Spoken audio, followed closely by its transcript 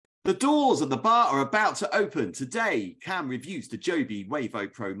The doors of the bar are about to open. Today, Cam reviews the Joby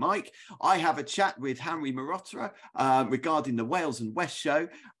Wavo Pro mic. I have a chat with Henry Marotta regarding the Wales and West show.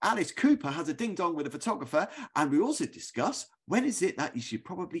 Alice Cooper has a ding-dong with a photographer. And we also discuss when is it that you should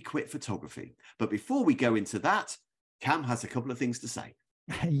probably quit photography. But before we go into that, Cam has a couple of things to say.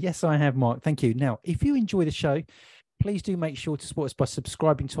 Yes, I have, Mark. Thank you. Now, if you enjoy the show, please do make sure to support us by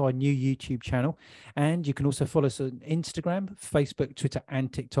subscribing to our new YouTube channel. And you can also follow us on Instagram, Facebook, Twitter,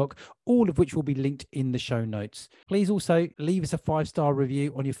 and TikTok, all of which will be linked in the show notes. Please also leave us a 5-star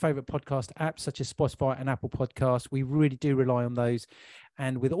review on your favorite podcast apps, such as Spotify and Apple Podcasts. We really do rely on those.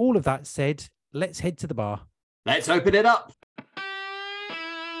 And with all of that said, let's head to the bar. Let's open it up.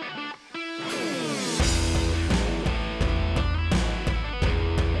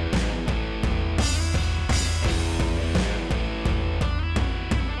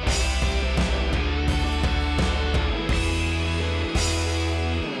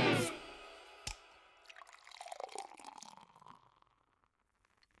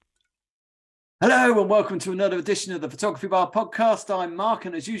 Hello and welcome to another edition of the Photography Bar podcast. I'm Mark,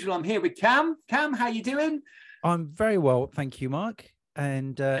 and as usual, I'm here with Cam. Cam, how you doing? I'm very well, thank you, Mark,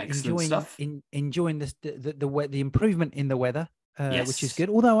 and enjoying this, the improvement in the weather, yes. Which is good.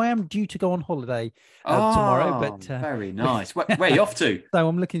 Although I am due to go on holiday tomorrow, but very nice. Where are you off to? So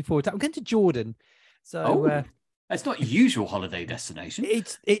I'm looking forward to. I'm going to Jordan. So it's not a usual holiday destination.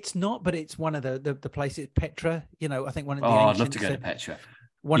 It's not, but it's one of the places. Petra, I think one of the. I'd love to go to Petra.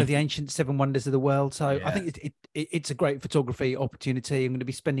 One of the ancient 7 wonders of the world. So yeah. I think it's a great photography opportunity. I'm going to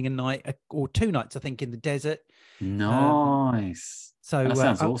be spending a night or 2 nights, I think, in the desert. Nice. So that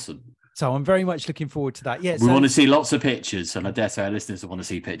sounds awesome. So I'm very much looking forward to that. Yeah, we want to see lots of pictures, and I dare say our listeners want to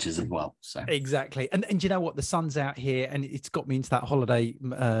see pictures as well. So exactly, and you know what, the sun's out here, and it's got me into that holiday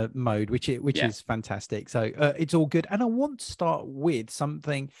mode, which is fantastic. So it's all good, and I want to start with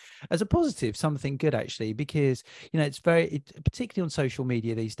something as a positive, something good actually, because it's particularly on social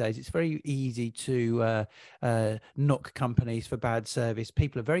media these days, it's very easy to knock companies for bad service.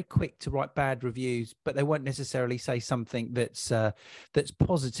 People are very quick to write bad reviews, but they won't necessarily say something that's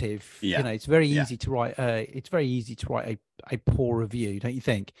positive. Yeah. It's very easy to write. It's very easy to write a poor review, don't you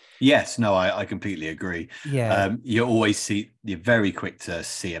think? Yes. No, I completely agree. Yeah. You're very quick to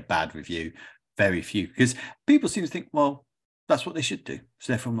see a bad review. Very few, because people seem to think, well, that's what they should do,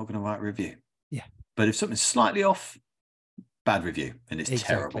 so therefore I'm not going to write a review. Yeah. But if something's slightly off, bad review, and it's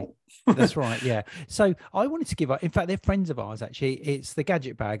terrible. That's right. Yeah. So I wanted to give up. In fact, they're friends of ours. Actually, it's the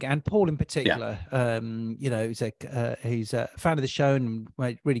Gadget Bag, and Paul in particular. Yeah. He's a fan of the show and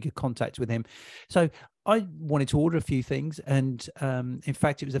made really good contact with him. So I wanted to order a few things, and in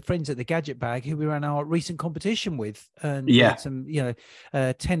fact, it was the friends at the Gadget Bag who we ran our recent competition with, and we had some,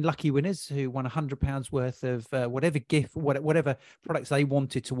 10 lucky winners who won £100 worth of whatever gift, whatever products they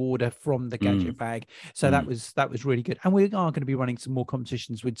wanted to order from the Gadget Bag. So that was really good, and we are going to be running some more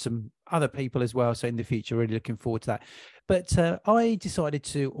competitions with some other people as well. So in the future, really looking forward to that. But I decided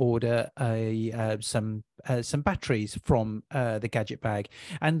to order some batteries from the Gadget Bag,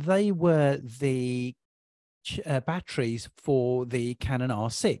 and they were the batteries for the Canon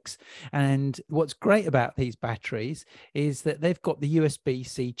R6. And what's great about these batteries is that they've got the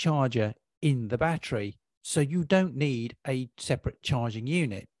USB-C charger in the battery, so you don't need a separate charging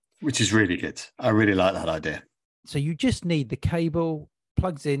unit, which is really good. I really like that idea. So you just need the cable,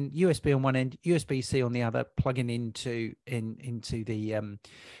 plugs in, USB on one end, USB-C on the other, plugging into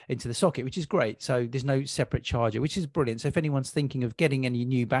the socket, which is great. So there's no separate charger, which is brilliant. So if anyone's thinking of getting any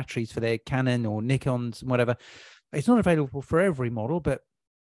new batteries for their Canon or Nikons and whatever, it's not available for every model, but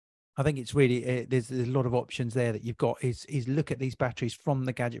I think it's really there's a lot of options there that you've got. Is look at these batteries from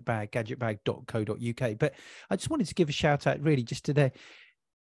the Gadget Bag, gadgetbag.co.uk. But I just wanted to give a shout out really just to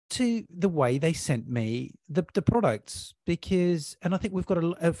the way they sent me the products, because, and I think we've got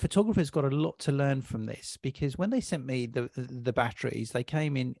a photographer's got a lot to learn from this, because when they sent me the batteries, they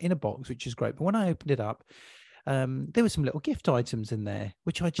came in a box, which is great. But when I opened it up, there were some little gift items in there,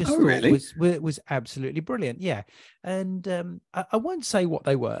 which I just thought was absolutely brilliant. Yeah. And I won't say what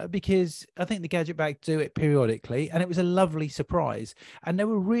they were, because I think the Gadget Bag do it periodically, and it was a lovely surprise. And they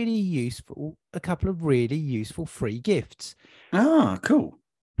were really useful, a couple of really useful free gifts. Ah, cool.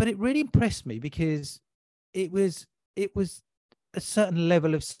 But it really impressed me because it was a certain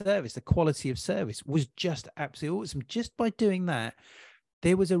level of service. The quality of service was just absolutely awesome. Just by doing that,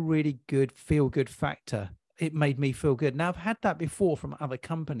 there was a really good feel-good factor. It made me feel good. Now, I've had that before from other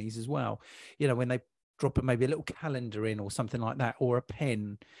companies as well. When they drop maybe a little calendar in or something like that, or a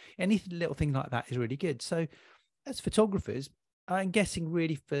pen, any little thing like that is really good. So as photographers, I'm guessing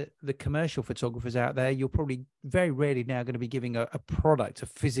really for the commercial photographers out there, you're probably very rarely now going to be giving a product, a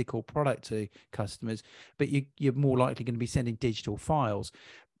physical product to customers, but you're more likely going to be sending digital files.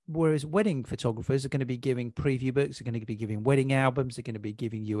 Whereas wedding photographers are going to be giving preview books, are going to be giving wedding albums, are going to be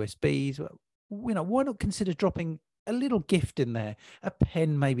giving USBs. You know, why not consider dropping a little gift in there, a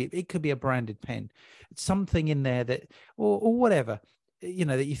pen, maybe it could be a branded pen, something in there that, or whatever, you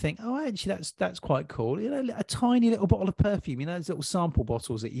know, that you think, oh, actually, that's quite cool. You know, a tiny little bottle of perfume, you know, those little sample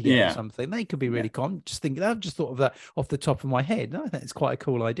bottles that you get or something. They could be really cool. I've just thought of that off the top of my head. I think it's quite a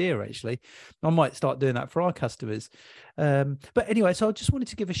cool idea, actually. I might start doing that for our customers. But anyway, so I just wanted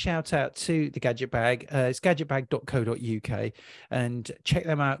to give a shout out to the Gadget Bag. It's gadgetbag.co.uk, and check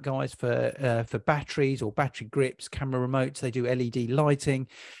them out, guys, for batteries or battery grips, camera remotes. They do LED lighting.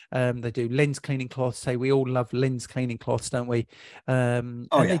 They do lens cleaning cloths. Say we all love lens cleaning cloths, don't we?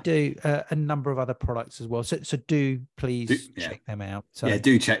 They do a number of other products as well. So do please check them out. So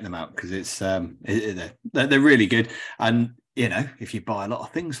do check them out, because it's they're really good. And you know, if you buy a lot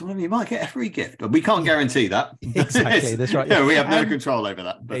of things from them, you might get a free gift. But we can't guarantee that. Exactly, that's right. Yeah, we have no control over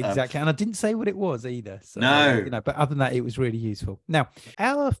that. But, exactly, and I didn't say what it was either. So, no, you know, but other than that, it was really useful. Now,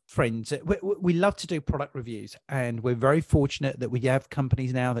 our friends, we love to do product reviews, and we're very fortunate that we have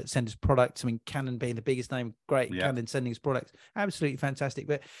companies now that send us products. I mean, Canon being the biggest name, great. Canon sending us products, absolutely fantastic.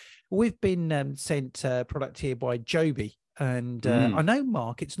 But we've been sent product here by Joby. And I know,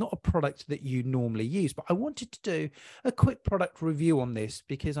 Mark, it's not a product that you normally use, but I wanted to do a quick product review on this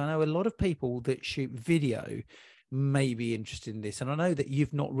because I know a lot of people that shoot video may be interested in this. And I know that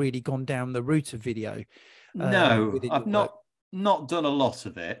you've not really gone down the route of video. No, I've not done a lot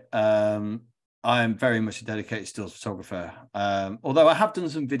of it. I am very much a dedicated stills photographer, although I have done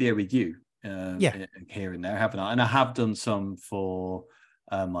some video with you here and there, haven't I? And I have done some for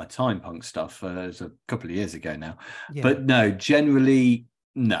my Time Punk stuff. It was a couple of years ago now, but no, generally,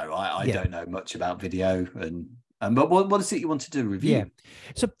 no, I don't know much about video. And but what is it you want to do review?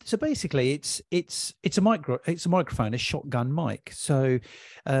 So basically, it's a microphone, a shotgun mic. So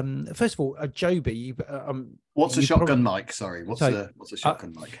first of all, a Joby. What's a shotgun mic? Sorry, what's a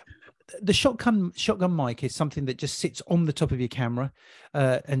shotgun mic? The shotgun mic is something that just sits on the top of your camera,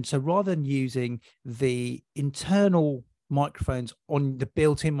 and so rather than using the internal microphones on the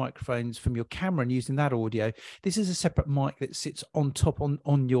built-in microphones from your camera and using that audio, this is a separate mic that sits on top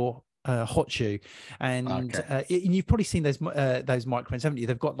on your hot shoe, and you've probably seen those microphones, haven't you?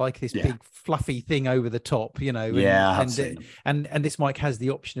 They've got like this big fluffy thing over the top, you know. And this mic has the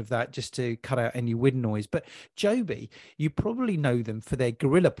option of that just to cut out any wind noise. But Joby, you probably know them for their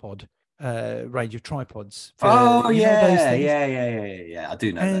Gorilla Pod range of tripods. For, I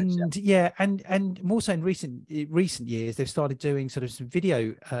do know and those. And more so in recent years, they've started doing sort of some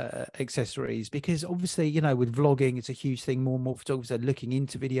video accessories, because obviously, you know, with vlogging, it's a huge thing. More and more photographers are looking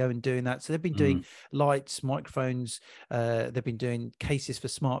into video and doing that. So they've been doing lights, microphones. They've been doing cases for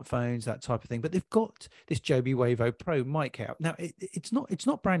smartphones, that type of thing. But they've got this Joby Wavo Pro mic out now. It's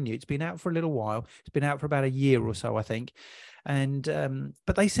not brand new. It's been out for a little while. It's been out for about a year or so, I think. And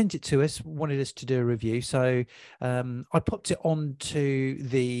but they sent it to us, wanted us to do a review, so I popped it onto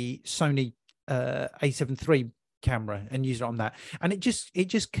the Sony A7 III camera and used it on that, and it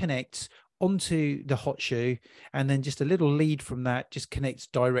just connects onto the hot shoe, and then just a little lead from that just connects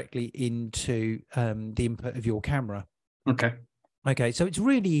directly into the input of your camera. Okay, so it's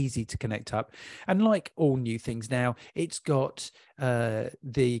really easy to connect up. And like all new things now, it's got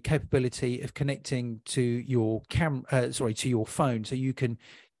the capability of connecting to your to your phone. So you can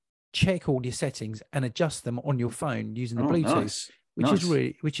check all your settings and adjust them on your phone using the Bluetooth. Nice.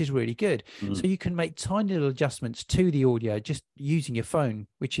 Which is really good. So you can make tiny little adjustments to the audio just using your phone,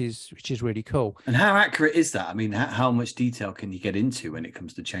 which is really cool. And how accurate is that? I mean, how much detail can you get into when it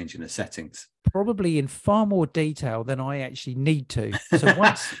comes to changing the settings? Probably in far more detail than I actually need to. So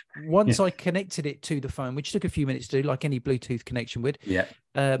once I connected it to the phone, which took a few minutes to do, like any Bluetooth connection would.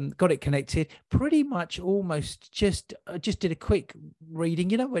 Got it connected, pretty much almost just did a quick reading,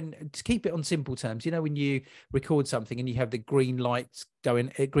 you know, to keep it on simple terms, you know, when you record something and you have the green lights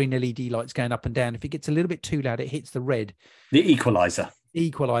going, green LED lights going up and down, if it gets a little bit too loud, it hits the red. The equalizer,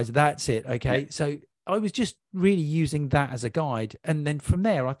 that's it. Okay. So I was just really using that as a guide. And then from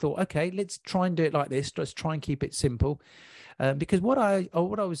there, I thought, okay, let's try and do it like this. Let's try and keep it simple. Because what I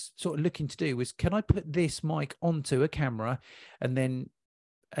was sort of looking to do was, can I put this mic onto a camera and then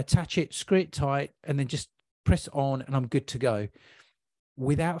attach it, screw it tight, and then just press it on, and I'm good to go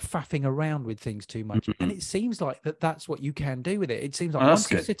without faffing around with things too much. And it seems like that's what you can do with it. It seems like once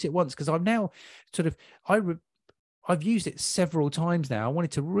you sit it once, because I'm now sort of, I've used it several times now. I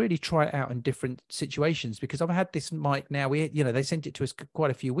wanted to really try it out in different situations because I've had this mic now. They sent it to us quite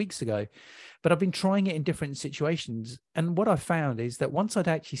a few weeks ago, but I've been trying it in different situations. And what I found is that once I'd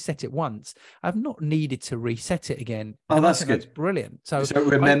actually set it once, I've not needed to reset it again. Oh, And I that's think good. that's brilliant. So it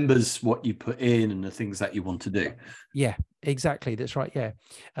remembers what you put in and the things that you want to do. Yeah, exactly. That's right. Yeah.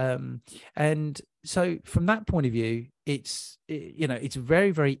 And so from that point of view, it's very,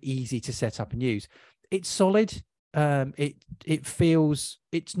 very easy to set up and use. It's solid. It feels,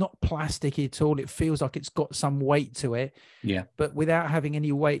 it's not plastic at all. It feels like it's got some weight to it. Yeah. But without having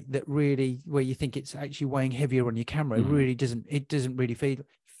any weight that really, where you think it's actually weighing heavier on your camera, it doesn't really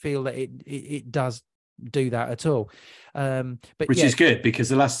feel that it does do that at all. But which is good, because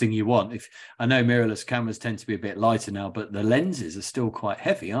the last thing you want, if I know mirrorless cameras tend to be a bit lighter now, but the lenses are still quite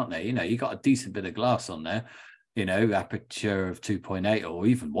heavy, aren't they? You got a decent bit of glass on there, aperture of 2.8 or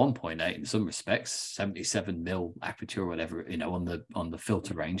even 1.8 in some respects, 77 mil aperture or whatever, on the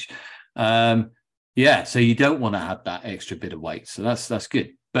filter range. So you don't want to have that extra bit of weight, so that's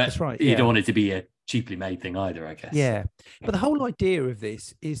good, but that's right. You don't want it to be a cheaply made thing either, I guess. Yeah, but the whole idea of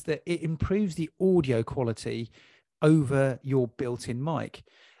this is that it improves the audio quality over your built-in mic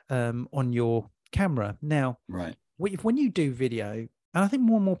on your camera. Now, right, when you do video, and I think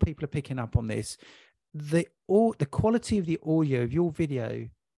more and more people are picking up on this, the quality of the audio of your video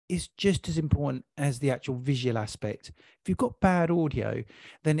is just as important as the actual visual aspect. If you've got bad audio,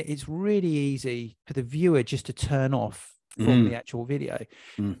 then it's really easy for the viewer just to turn off from the actual video.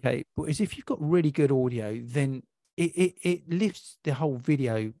 Okay, but as if you've got really good audio, then it lifts the whole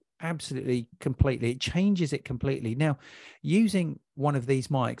video absolutely completely. It changes it completely. Now, using one of these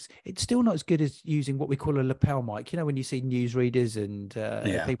mics, it's still not as good as using what we call a lapel mic. When you see newsreaders and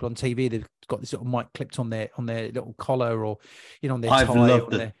people on TV, they've got this little mic clipped on their little collar, or on their I've tie.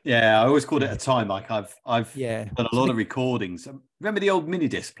 Loved it. Yeah, I always called it a tie mic. I've done a lot of recordings. Remember the old mini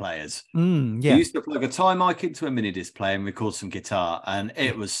disc players? You used to plug a tie mic into a mini disc player and record some guitar, and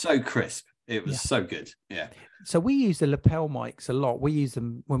it was so crisp. It was so good. Yeah. So we use the lapel mics a lot. We use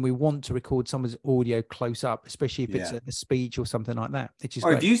them when we want to record someone's audio close up, especially if it's a speech or something like that. Which is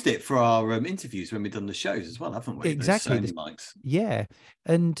I've used it for our interviews when we've done the shows as well, haven't we? Exactly. Those Sony mics. Yeah.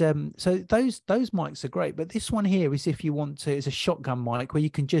 And so those mics are great. But this one here is if you want to, it's a shotgun mic where you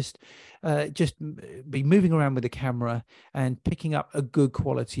can just be moving around with the camera and picking up a good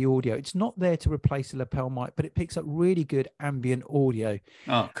quality audio. It's not there to replace a lapel mic, but it picks up really good ambient audio.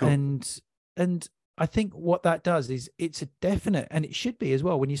 Oh, cool. And I think what that does is it's a definite, and it should be as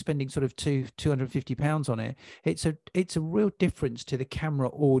well, when you're spending sort of £250 on it, it's a real difference to the camera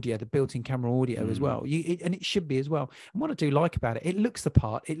audio, the built-in camera audio as well. And it should be as well. And what I do like about it, it looks the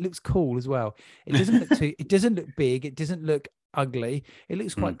part, it looks cool as well. It doesn't look it doesn't look big, it doesn't look ugly. It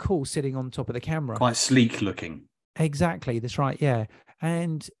looks quite cool sitting on top of the camera. Quite sleek looking. Exactly, that's right. Yeah.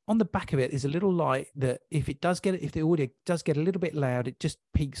 And on the back of it is a little light that if the audio does get a little bit loud, it just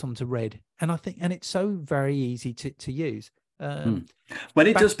peaks onto red. And it's so very easy to use. When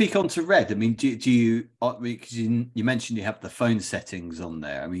it does peak onto red, I mean, do you, because you mentioned you have the phone settings on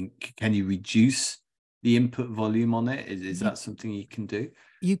there. I mean, can you reduce the input volume on it? Is that something you can do?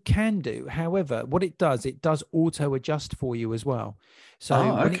 You can do. However, what it does auto adjust for you as well.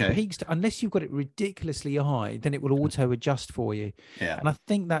 So when it peaks, unless you've got it ridiculously high, then it will auto adjust for you. Yeah. And I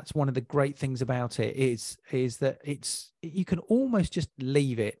think that's one of the great things about it is that you can almost just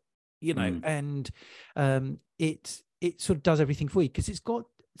leave it, and it sort of does everything for you, because it's got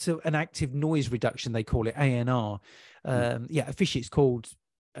an active noise reduction, they call it ANR. Officially it's called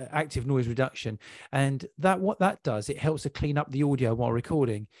active noise reduction, and what that does, it helps to clean up the audio while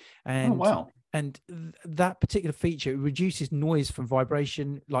recording. And and that particular feature reduces noise from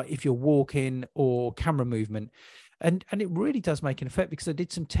vibration, like if you're walking or camera movement, and it really does make an effect, because I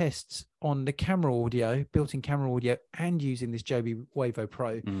did some tests on the camera audio, built-in camera audio, and using this Joby Wavo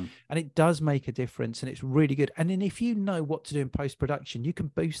Pro, and it does make a difference, and it's really good. And then if you know what to do in post-production, you can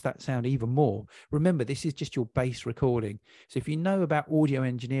boost that sound even more. Remember, this is just your base recording, so if you know about audio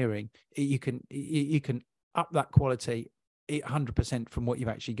engineering, you can up that quality 100% from what you've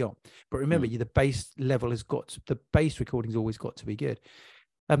actually got. But remember, the base level the base recording's always got to be good.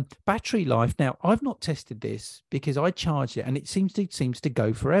 Battery life. Now, I've not tested this because I charged it and it seems to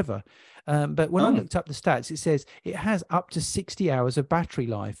go forever. But when I looked up the stats, it says it has up to 60 hours of battery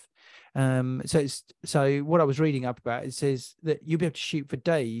life. So what I was reading up about, it says that you'll be able to shoot for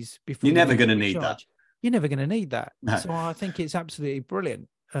days before you're never going to need that. You're never going to need that. No. So I think it's absolutely brilliant.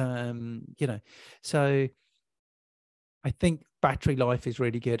 So I think battery life is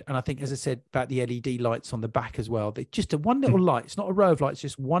really good. And I think, as I said about the LED lights on the back as well, they just a one little light. It's not a row of lights,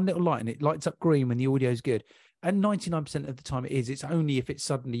 just one little light, and it lights up green when the audio is good. And 99% of the time it is. It's only if it's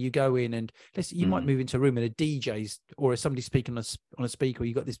suddenly you go in and you might move into a room and a DJ's or somebody speaking on a speaker,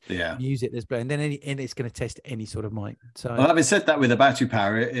 you got this music that's playing, then it's going to test any sort of mic. So, well, having said that, with the battery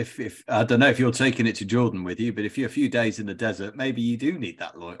power, if I don't know if you're taking it to Jordan with you, but if you're a few days in the desert, maybe you do need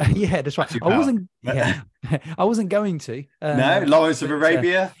that light. Yeah, that's right. I wasn't going to. No, Lawrence of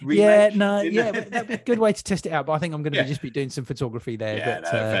Arabia. Remake. That'd be a good way to test it out. But I think I'm going to just be doing some photography there. Yeah, but,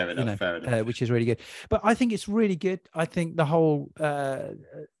 fair enough. Which is really good. But I think it's really good. I think the whole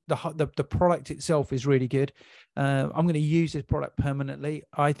the product itself is really good. I'm going to use this product permanently.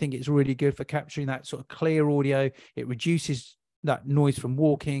 I think it's really good for capturing that sort of clear audio. It reduces that noise from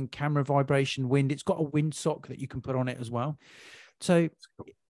walking, camera vibration, wind. It's got a wind sock that you can put on it as well. So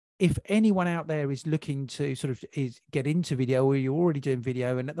if anyone out there is looking to get into video, or you're already doing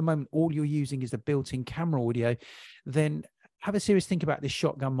video and at the moment all you're using is the built-in camera audio, then have a serious think about this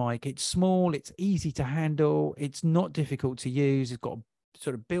shotgun mic. It's small, it's easy to handle, it's not difficult to use, it's got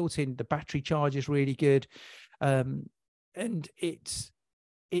sort of built-in, the battery charge is really good, and it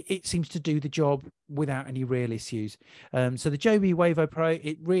seems to do the job without any real issues. So the Joby Wavo Pro,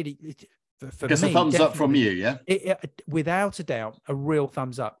 for me, a thumbs up from you, yeah? Without a doubt, a real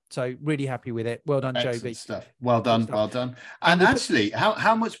thumbs up. So really happy with it. Well done, Excellent Joby. Stuff. Well done. And actually,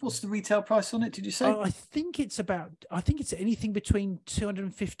 how much? What's the retail price on it? Did you say? I think it's anything between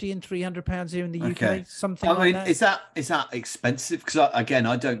 £250 and £300 here in the UK. Something like that. Is that expensive? Because again,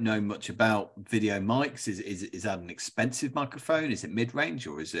 I don't know much about video mics. Is that an expensive microphone? Is it mid range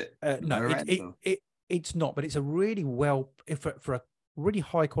or is it? No, it's not. But it's a really for a really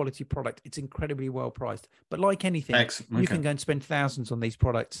high quality product. It's incredibly well priced, but like anything, you can go and spend thousands on these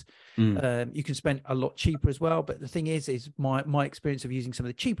products. You can spend a lot cheaper as well, but the thing is my experience of using some of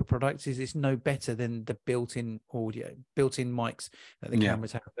the cheaper products is it's no better than the built-in mics that the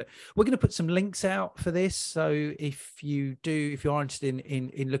cameras have. But we're going to put some links out for this, so if you are interested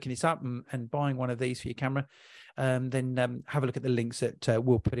in looking this up and buying one of these for your camera, then have a look at the links that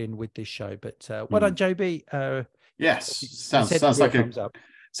we'll put in with this show. But well done, Joby. Yes, sounds like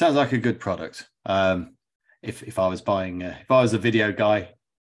a good product. If I was a video guy,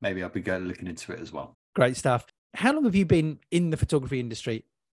 maybe I'd be looking into it as well. Great stuff. How long have you been in the photography industry?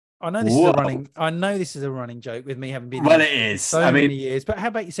 I know this is a running joke with me having been. Well, it is. So many years. But how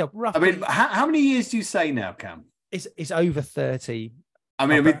about yourself? Roughly. I mean, how many years do you say now, Cam? It's over 30. I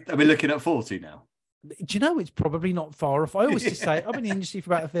mean, are we looking at 40 now? Do you know, it's probably not far off. I always just say I've been in the industry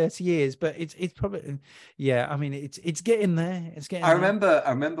for about 30 years, but it's probably, I mean, it's getting there. I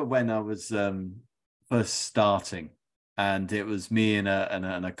remember when I was first starting, and it was me and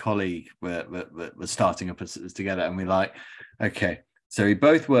a colleague were starting up together, and we like, okay, so we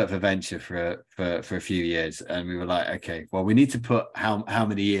both worked for Venture for a few years, and we were like, okay, well, we need to put how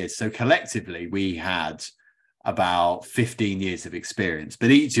many years. So collectively, we had about 15 years of experience,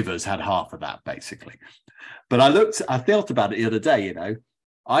 but each of us had half of that basically. But I thought about it the other day,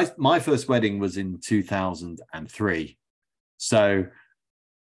 my first wedding was in 2003. So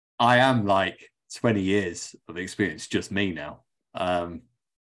I am like 20 years of experience, just me now. Man,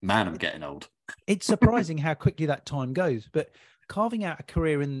 I'm getting old. It's surprising how quickly that time goes, but carving out a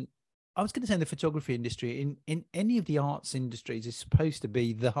career in the photography industry, in any of the arts industries, is supposed to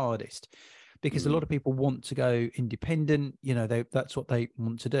be the hardest. Because a lot of people want to go independent, that's what they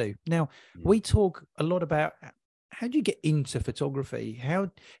want to do. Now, we talk a lot about how do you get into photography?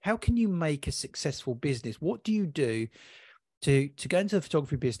 How can you make a successful business? What do you do to go into the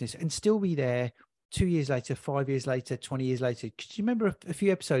photography business and still be there 2 years later, 5 years later, 20 years later? Because you remember a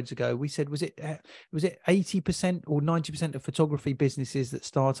few episodes ago, we said, was it 80% or 90% of photography businesses that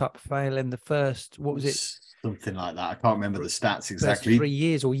start up fail in the first, what was it? Something like that. I can't remember the stats exactly. 3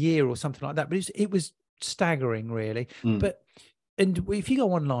 years or year or something like that. But it was staggering, really. And if you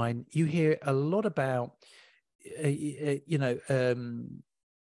go online, you hear a lot about, I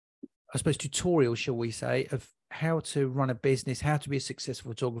suppose, tutorials, shall we say, of how to run a business, how to be a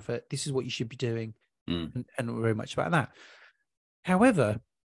successful photographer. This is what you should be doing, and very much about that. However,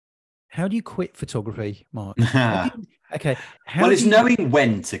 how do you quit photography, Mark? It's knowing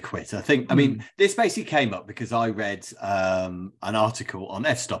when to quit. I think. I mean, this basically came up because I read an article on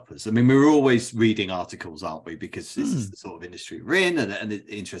f-stoppers. I mean, we were always reading articles, aren't we? Because this is the sort of industry we're in, and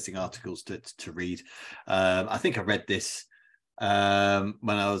interesting articles to read. I think I read this when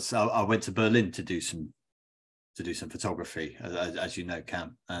I went to Berlin to do some photography, as you know,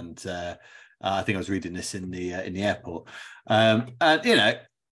 Cam, and I think I was reading this in the airport, and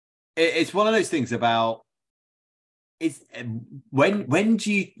it's one of those things about is when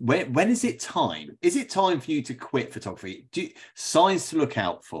do you when is it time? Is it time for you to quit photography? Signs to look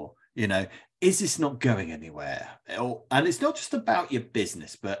out for? You know, is this not going anywhere? And it's not just about your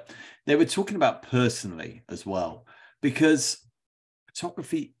business, but they were talking about personally as well, because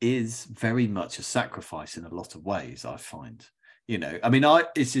photography is very much a sacrifice in a lot of ways, I find. You know, I mean,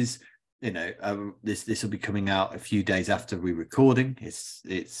 this is, you know, this will be coming out a few days after we're recording.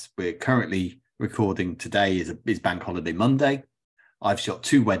 We're currently recording today is Bank Holiday Monday. I've shot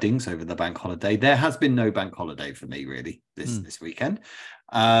 2 weddings over the bank holiday. There has been no bank holiday for me really this weekend.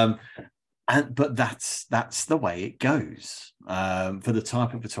 But that's the way it goes for the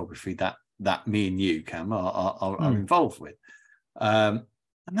type of photography that me and you, Cam, are involved with. And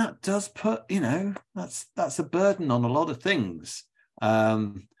that does put, you know, that's a burden on a lot of things.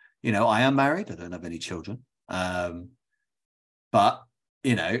 You know, I am married. I don't have any children. But,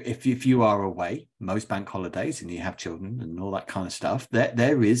 you know, if you are away most bank holidays and you have children and all that kind of stuff,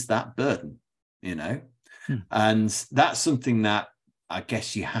 there is that burden, you know. And that's something that I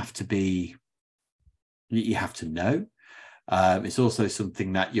guess you have to know. It's also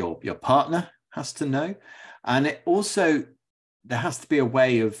something that your partner has to know. And it also, there has to be a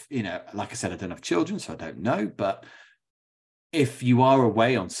way of, you know, like I said, I don't have children, so I don't know. But if you are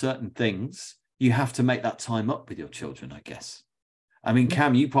away on certain things, you have to make that time up with your children, I guess. I mean,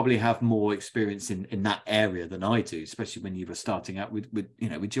 Cam, you probably have more experience in that area than I do, especially when you were starting out with you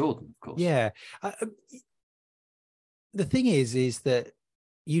know, with Jordan, of course. Yeah. The thing is that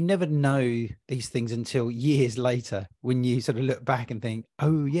you never know these things until years later, when you sort of look back and think,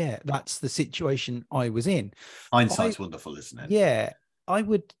 oh yeah, that's the situation I was in. Hindsight's wonderful, isn't it? Yeah. I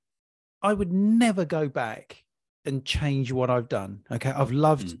would never go back and change what I've done. Okay. I've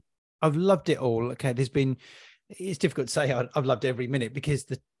loved it all. Okay. It's difficult to say I've loved every minute, because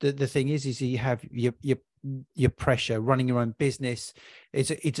the thing is you have your pressure running your own business.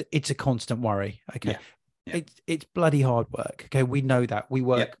 It's a constant worry. Okay. Yeah. It's bloody hard work. Okay. We know that. We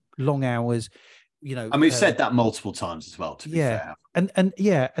work long hours, you know. And we've said that multiple times as well, to be fair. And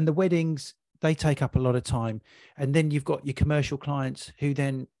the weddings, they take up a lot of time. And then you've got your commercial clients who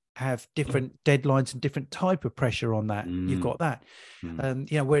then have different deadlines and different type of pressure on that. You've got that. You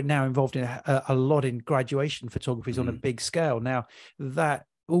know, we're now involved in a lot in graduation photography on a big scale. Now that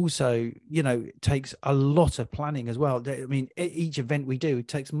also, you know, takes a lot of planning as well. I mean, each event we do, it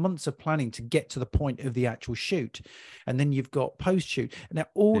takes months of planning to get to the point of the actual shoot. And then you've got post shoot. Now,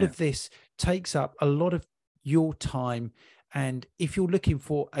 all of this takes up a lot of your time. And if you're looking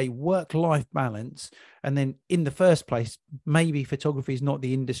for a work-life balance, and then in the first place, maybe photography is not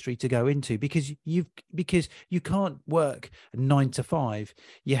the industry to go into, because you can't work 9 to 5.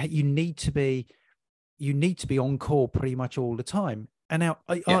 You need to be on call pretty much all the time. And now,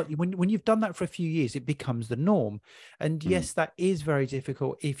 when you've done that for a few years, it becomes the norm. And yes, that is very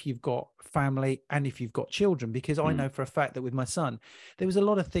difficult if you've got family and if you've got children, because I know for a fact that with my son, there was a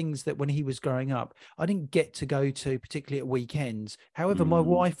lot of things that when he was growing up, I didn't get to go to, particularly at weekends. However, my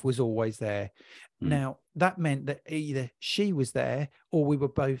wife was always there. Now, that meant that either she was there or we were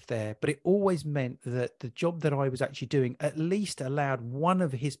both there, but it always meant that the job that I was actually doing at least allowed one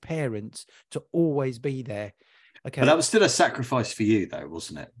of his parents to always be there. Okay. But that was still a sacrifice for you, though,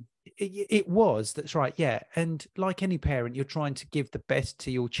 wasn't it? It was. That's right. Yeah. And like any parent, you're trying to give the best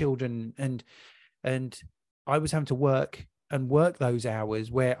to your children. And I was having to work those hours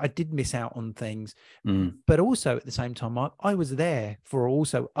where I did miss out on things. But also at the same time, I was there for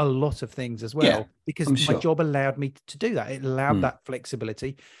also a lot of things as well, because my job allowed me to do that. It allowed that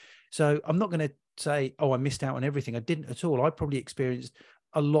flexibility. So I'm not going to say, oh, I missed out on everything. I didn't at all. I probably experienced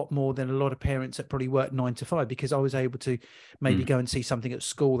a lot more than a lot of parents that probably work 9 to 5, because I was able to maybe go and see something at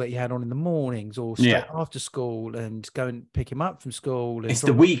school that you had on in the mornings, or stay after school and go and pick him up from school. And it's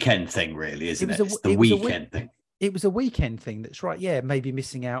the weekend thing, really, isn't it? It's the weekend thing. It was a weekend thing. That's right. Yeah. Maybe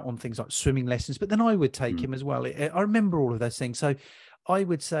missing out on things like swimming lessons, but then I would take him as well. I remember all of those things. So I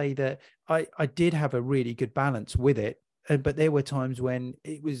would say that I did have a really good balance with it. But there were times when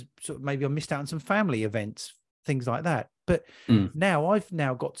it was sort of, maybe I missed out on some family events, things like that. But now I've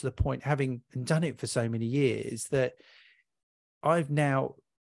got to the point, having done it for so many years, that I've now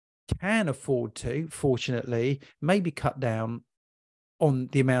can afford to, fortunately, maybe cut down on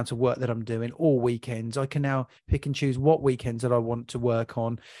the amount of work that I'm doing all weekends. I can now pick and choose what weekends that I want to work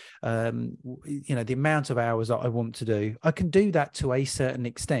on, you know, the amount of hours that I want to do. I can do that to a certain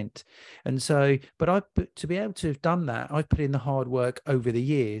extent. And so, but to be able to have done that, I've put in the hard work over the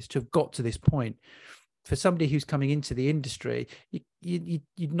years to have got to this point. For somebody who's coming into the industry, you're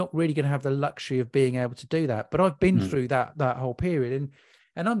not really going to have the luxury of being able to do that. But I've been through that whole period,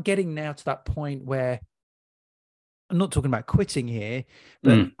 and I'm getting now to that point where I'm not talking about quitting here,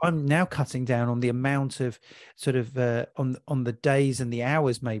 but Mm, I'm now cutting down on the amount of sort of on the days and the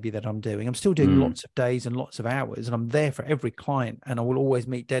hours maybe that I'm doing. I'm still doing mm, lots of days and lots of hours, and I'm there for every client, and I will always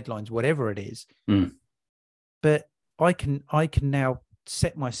meet deadlines, whatever it is. mm. But I can now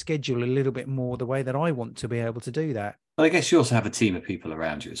set my schedule a little bit more the way that I want to be able to do that. But I guess you also have a team of people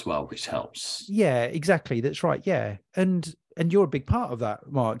around you as well, which helps. Yeah, exactly. That's right. Yeah, and you're a big part of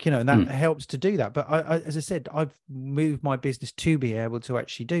that, Mark. And that Mm, helps to do that. But as I said, I've moved my business to be able to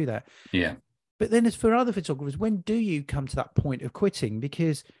actually do that. yeah. But then, as for other photographers, when do you come to that point of quitting?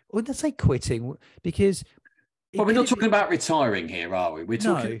 Because when I say quitting, because Well, it we're could not it be talking about retiring here, are we? We're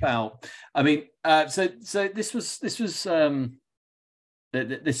talking no. about. I mean, so this was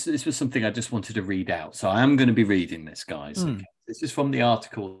something I just wanted to read out. So I am going to be reading this, guys. Okay. Mm, This is from the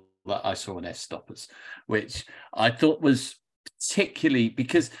article that I saw on S Stoppers, which I thought was particularly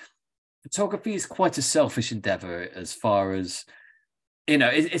because photography is quite a selfish endeavor as far as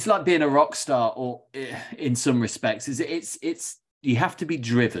it's like being a rock star, or in some respects, it's you have to be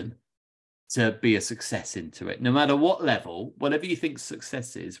driven to be a success into it, no matter what level, whatever you think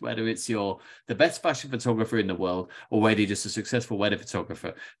success is, whether it's you're the best fashion photographer in the world or whether you're just a successful wedding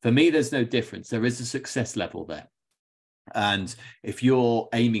photographer. For me, there's no difference. There is a success level there. And if you're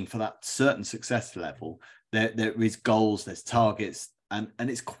aiming for that certain success level, there is goals, there's targets, and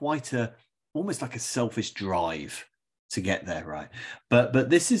it's quite almost like a selfish drive to get there, right? But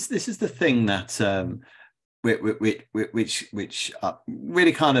this is the thing that which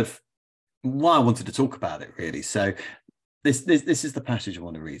really kind of why I wanted to talk about it, really. So this is the passage I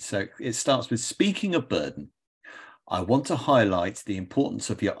want to read. So it starts with, speaking of burden, I want to highlight the importance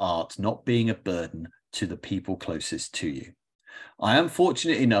of your art not being a burden to the people closest to you. I am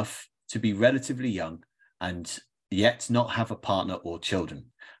fortunate enough to be relatively young and yet not have a partner or children.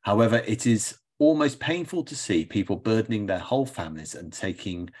 However, it is almost painful to see people burdening their whole families and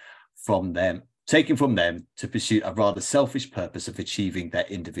taking from them to pursue a rather selfish purpose of achieving their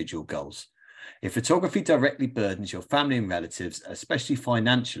individual goals. If photography directly burdens your family and relatives, especially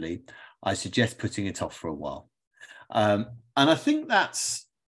financially, I suggest putting it off for a while. And I think that's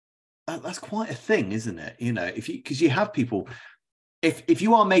quite a thing, isn't it? Because you have people, if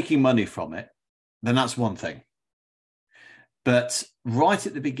you are making money from it, then that's one thing. But right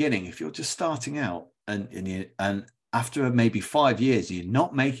at the beginning, if you're just starting out and after maybe 5 years, you're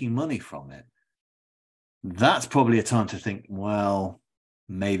not making money from it, that's probably a time to think, well,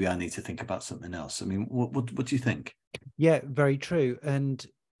 maybe I need to think about something else. I mean, what do you think? Yeah, very true. And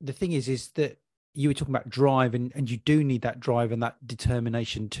the thing is that you were talking about drive, and you do need that drive and that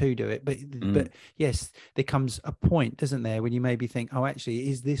determination to do it. But yes, there comes a point, doesn't there, when you maybe think, oh, actually,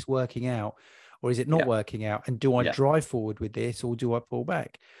 is this working out, or is it not working out? And do I drive forward with this, or do I pull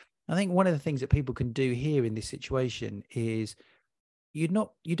back? I think one of the things that people can do here in this situation is you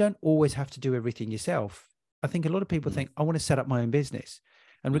don't always have to do everything yourself. I think a lot of people think, I want to set up my own business.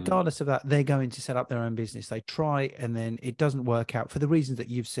 And regardless of that, they're going to set up their own business. They try, and then it doesn't work out for the reasons that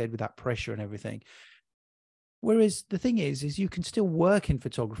you've said, with that pressure and everything. Whereas the thing is you can still work in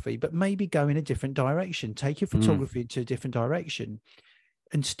photography, but maybe go in a different direction, take your photography to a different direction,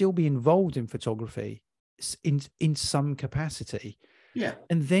 and still be involved in photography in some capacity. Yeah.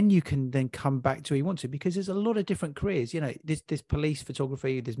 And then you can then come back to where you want to, because there's a lot of different careers. There's police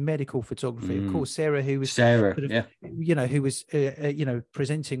photography, there's medical photography. Of course, Sarah, who was who was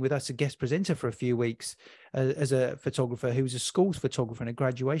presenting with us, a guest presenter for a few weeks as a photographer, who was a schools photographer and a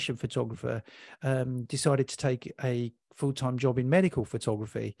graduation photographer, decided to take a full-time job in medical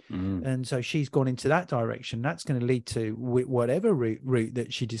photography. And so she's gone into that direction. That's going to lead to whatever route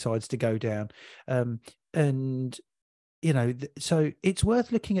that she decides to go down. So it's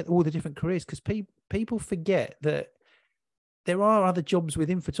worth looking at all the different careers, because people forget that there are other jobs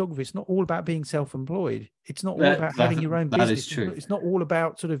within photography. It's not all about being self-employed. It's not all about having your own business. That is true. It's not all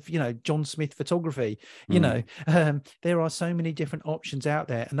about sort of, John Smith photography. There are so many different options out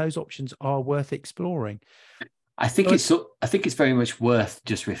there, and those options are worth exploring. I think it's very much worth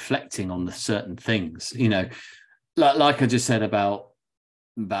just reflecting on the certain things, like I just said about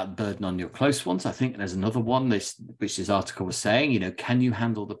burden on your close ones. I think there's another one which this article was saying, can you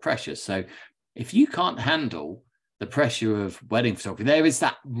handle the pressure? So if you can't handle the pressure of wedding photography, there is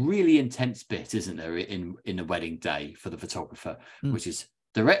that really intense bit, isn't there, in a wedding day for the photographer, which is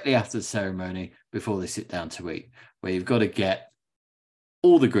directly after the ceremony, before they sit down to eat, where you've got to get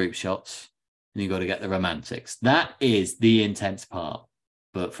all the group shots and you've got to get the romantics. That is the intense part,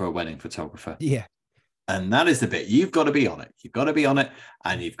 but for a wedding photographer. Yeah. And that is the bit you've got to be on it. You've got to be on it,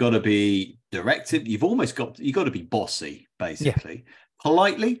 and you've got to be directed. You've got to be bossy, basically.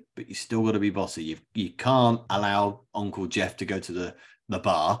 politely, but you still got to be bossy. You can't allow Uncle Jeff to go to the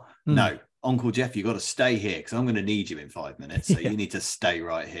bar. No, Uncle Jeff, you got to stay here because I'm going to need you in 5 minutes. So you need to stay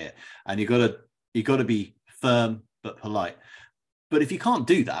right here, and you got to be firm but polite. But if you can't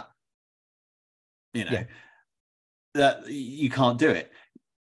do that, that you can't do it.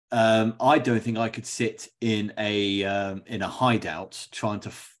 I don't think I could sit in a hideout trying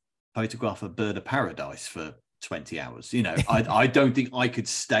to photograph a bird of paradise for 20 hours. I don't think I could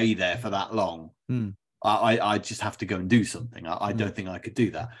stay there for that long. I just have to go and do something. I don't think I could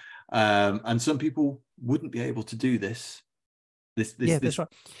do that. And some people wouldn't be able to do this that's right.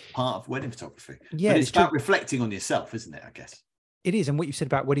 part of wedding photography. Yeah, but it's about reflecting on yourself, isn't it? I guess it is. And what you said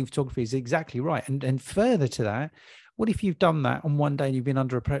about wedding photography is exactly right. And further to that, what if you've done that on one day and you've been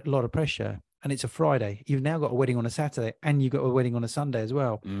under a lot of pressure, and it's a Friday? You've now got a wedding on a Saturday, and you've got a wedding on a Sunday as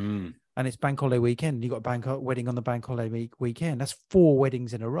well. And it's bank holiday weekend, and you've got a wedding on the bank holiday weekend. That's 4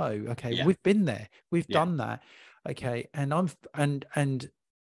 weddings in a row. Okay, we've been there. We've done that. Okay, and I'm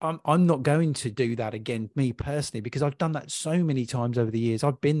not going to do that again, me personally, because I've done that so many times over the years.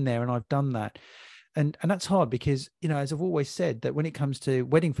 I've been there and I've done that. And that's hard because, as I've always said, that when it comes to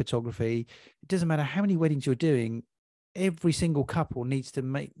wedding photography, it doesn't matter how many weddings you're doing. Every single couple needs to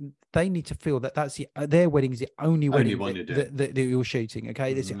feel that that's their wedding is the only wedding that you're shooting.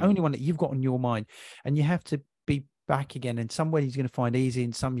 Okay. It's the only one that you've got on your mind, and you have to be back again. And some weddings you're going to find easy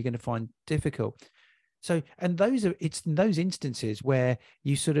and some you're going to find difficult. So, and it's in those instances where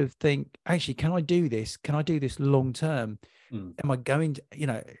you sort of think, actually, can I do this? Can I do this long term? Am I going to,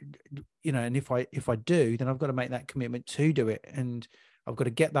 and if I do, then I've got to make that commitment to do it. And I've got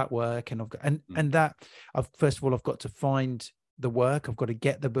to get that work, and first of all, I've got to find the work. I've got to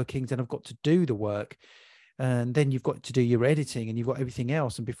get the bookings, and I've got to do the work. And then you've got to do your editing, and you've got everything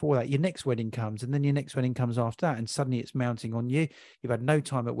else. And before that, your next wedding comes, and then your next wedding comes after that. And suddenly it's mounting on you. You've had no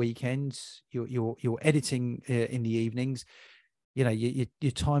time at weekends. You're editing in the evenings.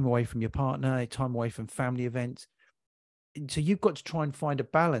 Your time away from your partner, your time away from family events. So you've got to try and find a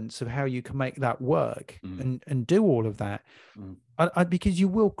balance of how you can make that work and do all of that, because you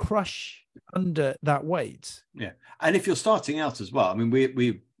will crush under that weight. Yeah. And if you're starting out as well, I mean,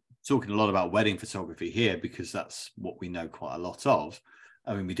 we're talking a lot about wedding photography here because that's what we know quite a lot of.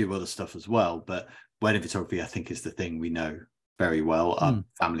 I mean, we do other stuff as well, but wedding photography, I think, is the thing we know very well.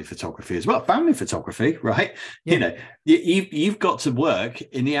 Family photography as well. Family photography, right? Yeah. You've got to work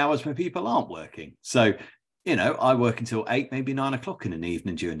in the hours when people aren't working. So, I work until 8, maybe 9 o'clock in an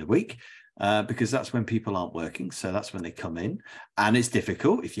evening during the week because that's when people aren't working. So that's when they come in. And it's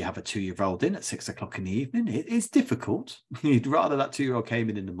difficult if you have a 2-year-old in at 6 o'clock in the evening. It's difficult. You'd rather that 2-year-old came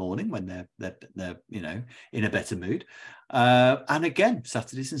in the morning when they're in a better mood. And again,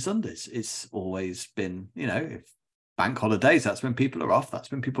 Saturdays and Sundays, it's always been, if bank holidays, that's when people are off. That's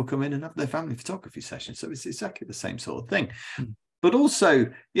when people come in and have their family photography session. So it's exactly the same sort of thing. But also,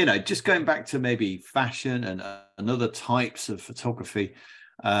 just going back to maybe fashion and other types of photography,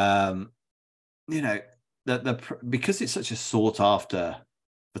 because it's such a sought after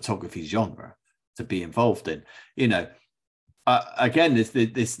photography genre to be involved in, again,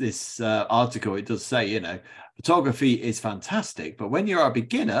 this article, it does say, photography is fantastic, but when you're a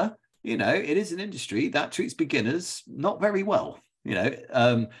beginner, it is an industry that treats beginners not very well,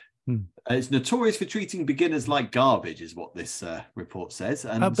 It's notorious for treating beginners like garbage, is what this report says.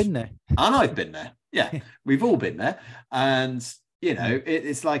 And I've been there. And I've been there. Yeah, we've all been there. And,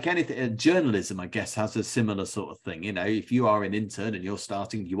 it's like anything. Journalism, I guess, has a similar sort of thing. If you are an intern and you're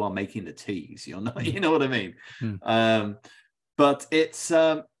starting, you are making the teas. You're not, you know what I mean? But it's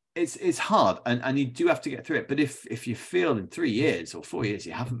hard, and you do have to get through it. But if you feel in 3 years or 4 years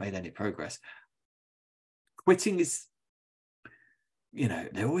you haven't made any progress, quitting is...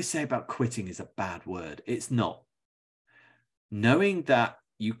 they always say about quitting is a bad word. It's not. Knowing that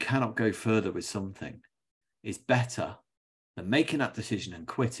you cannot go further with something is better than making that decision and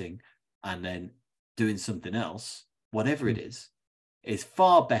quitting and then doing something else, whatever it is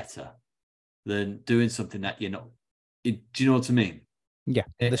far better than doing something that you're not. Do you know what I mean? Yeah,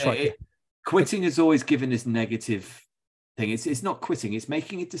 that's right. Quitting is always given this negative thing. It's not quitting. It's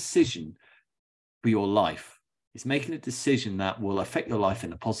making a decision for your life. It's making a decision that will affect your life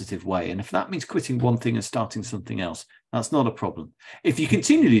in a positive way. And if that means quitting one thing and starting something else, that's not a problem. If you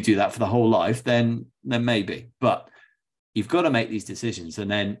continually do that for the whole life, then maybe. But you've got to make these decisions. And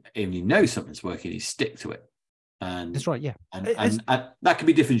then if something's working, you stick to it. And that's right, yeah. And that could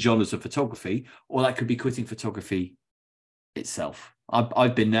be different genres of photography, or that could be quitting photography itself.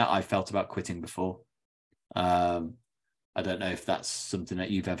 I've been there. I felt about quitting before. I don't know if that's something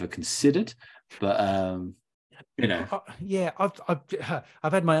that you've ever considered, but... You know, Yeah,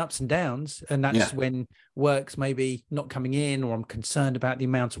 I've had my ups and downs, and that's Yeah. when work's maybe not coming in, or I'm concerned about the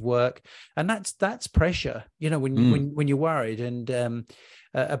amount of work, and that's pressure. You know, when you're worried and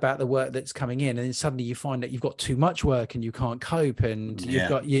about the work that's coming in, and then suddenly you find that you've got too much work and you can't cope, and you've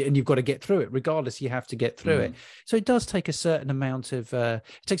got to get through it. Regardless, you have to get through it. So it does take a certain amount of it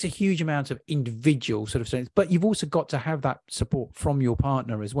takes a huge amount of individual sort of things, but you've also got to have that support from your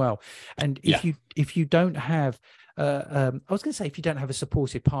partner as well. And if you don't have I was going to say, if you don't have a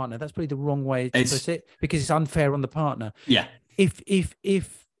supportive partner, that's probably the wrong way to put it, because it's unfair on the partner. Yeah. If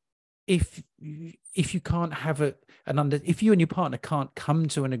you can't have if you and your partner can't come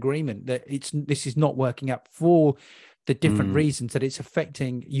to an agreement that this is not working out for the different reasons that it's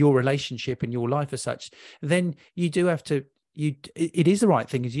affecting your relationship and your life as such, then you do have to, it is the right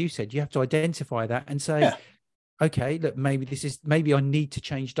thing, as you said, you have to identify that and say, okay, look, maybe I need to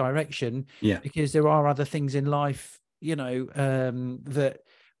change direction, because there are other things in life, that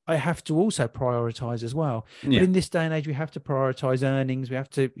I have to also prioritize as well. But in this day and age, we have to prioritize earnings. We have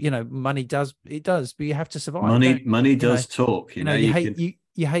to, money does, but you have to survive. Money does talk.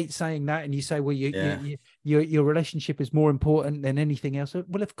 You hate saying that, and you say, well, your relationship is more important than anything else.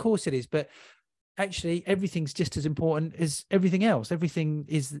 Well, of course it is, but actually everything's just as important as everything else. Everything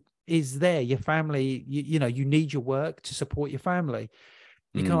is there. Your family, you need your work to support your family.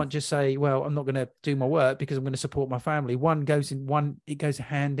 You can't just say, well, I'm not going to do my work because I'm going to support my family. It goes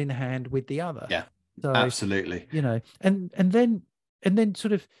hand in hand with the other. Yeah, so, absolutely. And then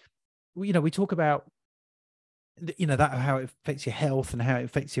sort of, we talk about, that how it affects your health and how it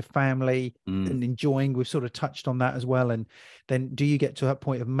affects your family and enjoying. We've sort of touched on that as well. And then do you get to that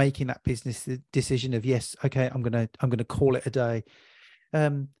point of making that business decision of, yes, okay, I'm going to call it a day.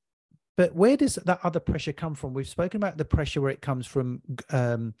 But where does that other pressure come from? We've spoken about the pressure where it comes from,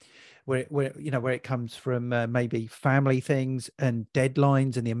 where it comes from maybe family things and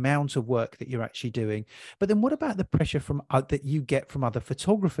deadlines and the amount of work that you're actually doing. But then what about the pressure from that you get from other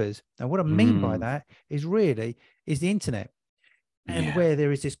photographers? And what I mean by that is the internet. And where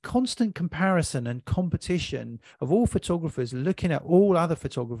there is this constant comparison and competition of all photographers looking at all other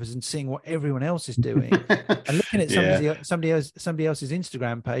photographers and seeing what everyone else is doing, and looking at somebody else's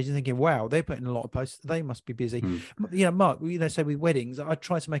Instagram page and thinking, wow, they're putting a lot of posts, they must be busy. Mark, say with weddings, I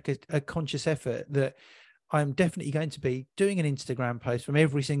try to make a conscious effort that I'm definitely going to be doing an Instagram post from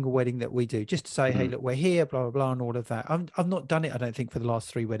every single wedding that we do, just to say, hey, look, we're here, blah, blah, blah, and all of that. I've not done it, I don't think, for the last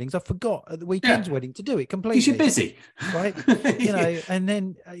 3 weddings. I forgot at the weekend's wedding to do it completely. Because you're busy. Right? And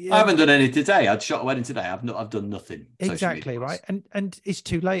then... I haven't done any today. I'd shot a wedding today. I've done nothing. Exactly, right? And it's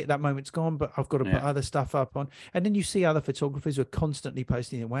too late. That moment's gone, but I've got to put other stuff up on. And then you see other photographers who are constantly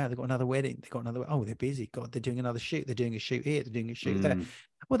posting, wow, they've got another wedding. They've got another... Oh, they're busy. God, they're doing another shoot. They're doing a shoot here. They're doing a shoot there.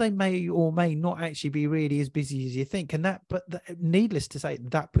 Well, they may or may not actually be really as busy as you think. And needless to say,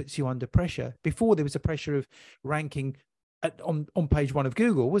 that puts you under pressure. Before, there was a pressure of ranking on page 1 of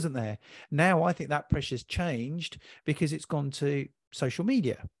Google, wasn't there? Now, I think that pressure's changed because it's gone to social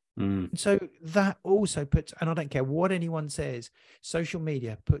media. So that also puts, and I don't care what anyone says, social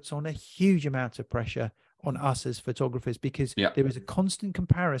media puts on a huge amount of pressure on us as photographers, because there is a constant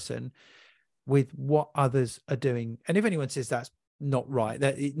comparison with what others are doing. And if anyone says that's not right,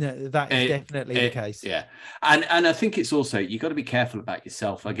 that is definitely the case. And I think it's also, you've got to be careful about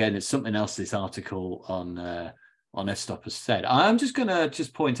yourself. Again, it's something else this article on F-Stop has said. I'm just going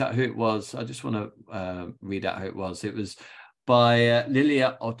to point out who it was. I just want to read out who it was. It was by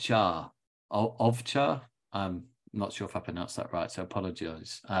Lilia Ovchar. I'm not sure if I pronounced that right, so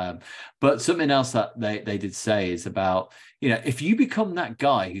apologize. But something else that they did say is about, if you become that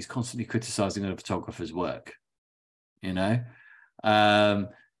guy who's constantly criticizing other photographers' work,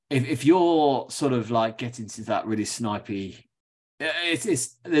 if you're sort of like getting to that really snipey,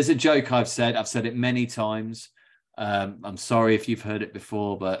 there's a joke I've said it many times. I'm sorry if you've heard it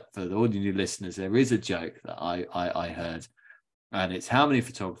before, but for the ordinary listeners, there is a joke that I heard, and it's how many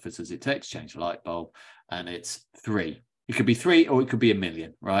photographers does it take to change a light bulb? And it's 3. It could be 3 or it could be 1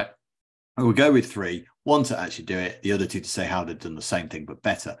 million, right? I will go with 3. 1 to actually do it, the other 2 to say how they've done the same thing but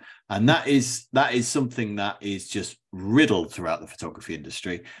better. And that is something that is just riddled throughout the photography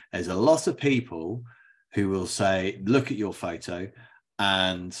industry. There's a lot of people who will say, look at your photo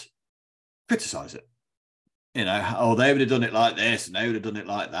and criticize it. Oh, they would have done it like this and they would have done it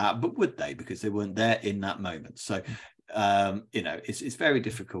like that. But would they? Because they weren't there in that moment. So it's very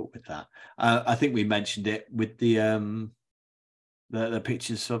difficult with that. I think we mentioned it with the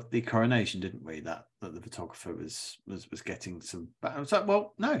pictures of the coronation, didn't we? That the photographer was getting some. I was like,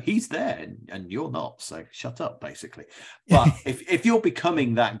 well, no, he's there and you're not, so shut up, basically. But if you're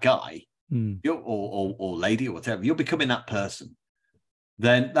becoming that guy, you're, or lady or whatever, you're becoming that person,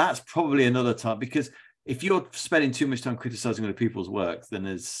 then that's probably another time. Because if you're spending too much time criticizing other people's work, then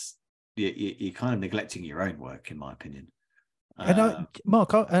you're kind of neglecting your own work, in my opinion. And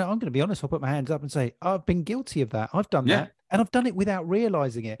Mark, I'm going to be honest. I'll put my hands up and say I've been guilty of that. I've done that, and I've done it without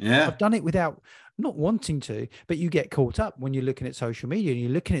realizing it. I've done it without not wanting to. But you get caught up when you're looking at social media and you're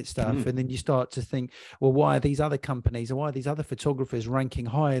looking at stuff, and then you start to think, well, why are these other companies or why are these other photographers ranking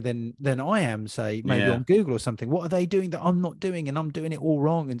higher than I am? Say maybe on Google or something. What are they doing that I'm not doing, and I'm doing it all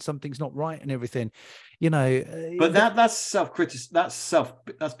wrong, and something's not right, and everything, you know. But that's self-critical.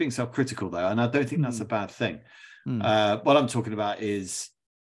 That's being self-critical, though, and I don't think that's a bad thing. What I'm talking about is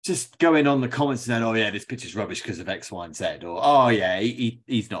just going on the comments and saying, oh yeah, this picture's rubbish because of X, Y, and Z, or oh yeah,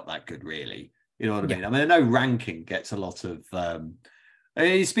 he's not that good, really. You know what I mean? I mean, I know ranking gets a lot of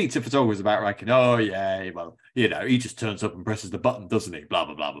you speak to photographers about ranking, oh yeah, well, you know, he just turns up and presses the button, doesn't he? Blah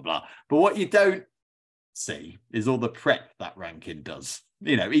blah blah blah blah. But what you don't see is all the prep that ranking does.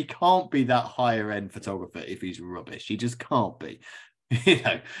 You know, he can't be that higher end photographer if he's rubbish. He just can't be. You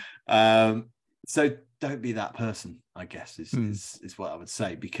know. So don't be that person, I guess, is what I would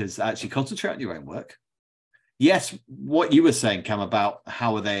say, because actually concentrate on your own work. Yes, what you were saying, Cam, about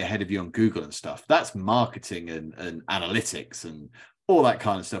how are they ahead of you on Google and stuff, that's marketing and analytics and all that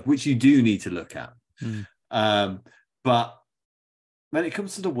kind of stuff, which you do need to look at. But when it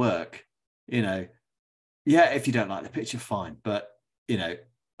comes to the work, you know, if you don't like the picture, fine. But, you know,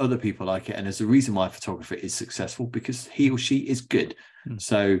 other people like it. And there's a reason why a photographer is successful, because he or she is good.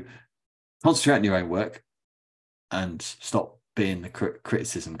 So concentrate on your own work and stop being the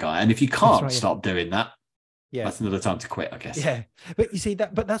criticism guy. And if you can't stop doing that, that's another time to quit, I guess. Yeah, but you see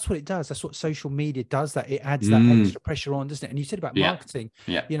but that's what it does. That's what social media does. That it adds that extra pressure on, doesn't it? And you said about marketing.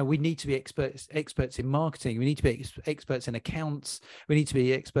 You know, we need to be experts in marketing. We need to be experts in accounts. We need to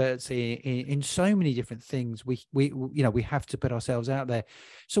be experts in so many different things. We you know, we have to put ourselves out there.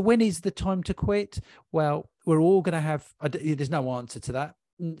 So when is the time to quit? Well, we're all going to have. There's no answer to that.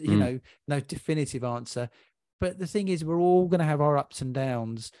 You know, no definitive answer. But the thing is, we're all going to have our ups and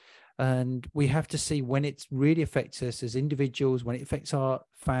downs. And we have to see when it really affects us as individuals, when it affects our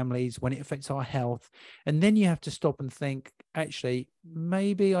families, when it affects our health. And then you have to stop and think, actually,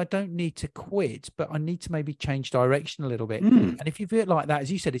 maybe I don't need to quit, but I need to maybe change direction a little bit. And if you feel like that,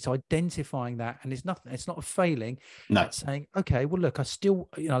 as you said, it's identifying that, and it's nothing, it's not a failing. No. It's saying, okay, well, look, I still,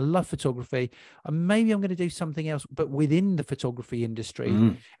 you know, I love photography, and maybe I'm going to do something else, but within the photography industry,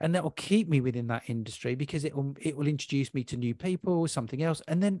 and that will keep me within that industry, because it will introduce me to new people, something else,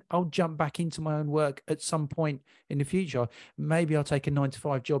 and then I'll jump back into my own work at some point in the future. Maybe I'll take a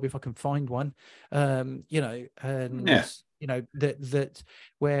 9-to-5 job if I can find one, you know, and you know, that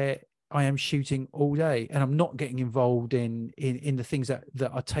where I am shooting all day and I'm not getting involved in the things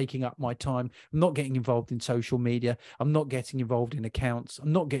that are taking up my time. I'm not getting involved in social media. I'm not getting involved in accounts.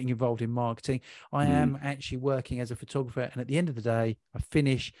 I'm not getting involved in marketing. I am actually working as a photographer. And at the end of the day, I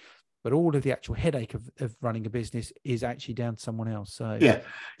finish. But all of the actual headache of running a business is actually down to someone else. So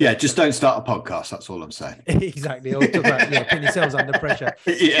just don't start a podcast. That's all I'm saying. Exactly. I'll talk about putting yourselves under pressure.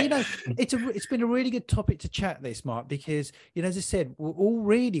 You know, it's been a really good topic to chat this, Mark, because, you know, as I said, all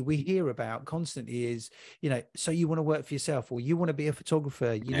really we hear about constantly is, you know, so you want to work for yourself, or you want to be a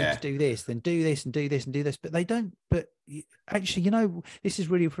photographer, you need to do this, then do this and do this and do this. But they don't. But actually, you know, this is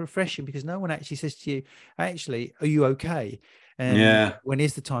really refreshing, because no one actually says to you, actually, are you okay? And when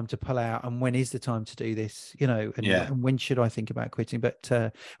is the time to pull out, and when is the time to do this, you know, and when should I think about quitting? But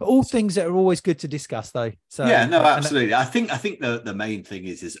all things that are always good to discuss, though. So absolutely. I think the main thing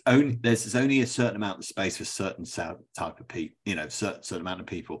is there's only a certain amount of space for certain type of people, you know, certain amount of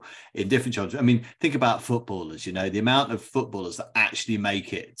people in different jobs. I mean, think about footballers, you know, the amount of footballers that actually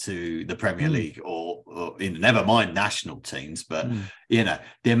make it to the Premier League or you know, never mind national teams, but you know,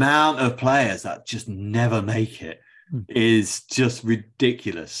 the amount of players that just never make it is just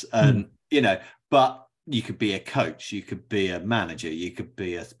ridiculous. And you know, but you could be a coach, you could be a manager, you could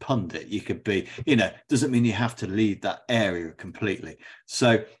be a pundit, you could be, you know, doesn't mean you have to leave that area completely.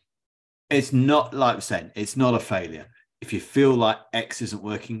 So it's not, like I'm saying, it's not a failure. If you feel like X isn't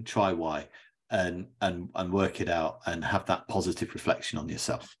working, try Y and work it out and have that positive reflection on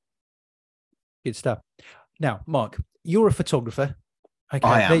yourself. Good stuff. Now, Mark, you're a photographer. Okay,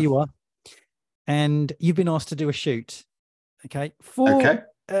 I am. There you are. And you've been asked to do a shoot, okay, for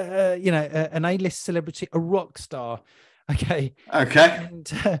you know, an A-list celebrity, a rock star, okay.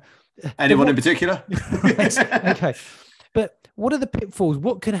 And, anyone in particular? Right, okay. But what are the pitfalls?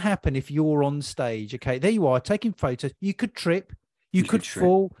 What can happen if you're on stage? Okay, there you are taking photos. You could trip, You could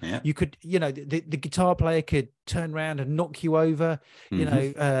fall. Yeah. You could, the guitar player could turn around and knock you over.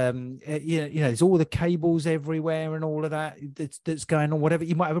 There's all the cables everywhere and all of that that's going on. Whatever,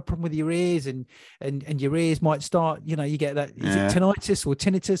 you might have a problem with your ears, and your ears might start. You get that. Is it tinnitus or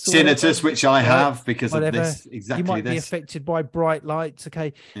tinnitus? Tinnitus, which I have because of this. Exactly. You might be affected by bright lights.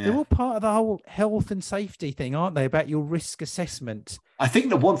 Okay, they're all part of the whole health and safety thing, aren't they? About your risk assessment. I think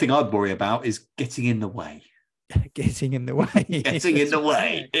the one thing I'd worry about is getting in the way. Getting in the way. Getting in the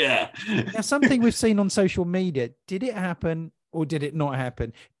way. Yeah. Now, something we've seen on social media, did it happen or did it not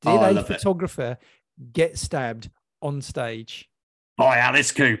happen? Did a photographer get stabbed on stage? By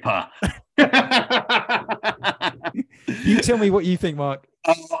Alice Cooper. You tell me what you think, Mark.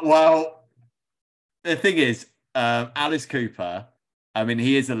 Well, the thing is, Alice Cooper, I mean,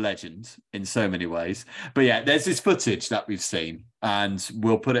 he is a legend in so many ways. But yeah, there's this footage that we've seen, and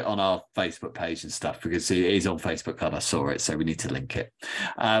we'll put it on our Facebook page and stuff because it is on Facebook and I saw it, so we need to link it.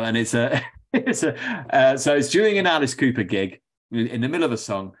 And so it's during an Alice Cooper gig in the middle of a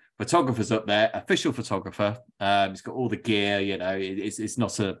song. Photographer's up there, official photographer. He's got all the gear, it's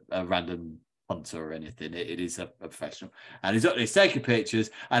not a random hunter or anything. It is a professional, and he's taking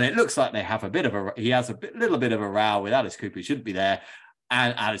pictures, and it looks like he has a little bit of a row with Alice Cooper. He shouldn't be there,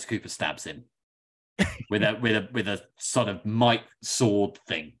 and Alice Cooper stabs him with a sort of mic sword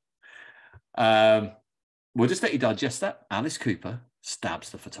thing. We'll just let you digest that. Alice Cooper stabs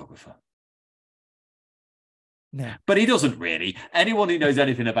the photographer. No. But he doesn't really. Anyone who knows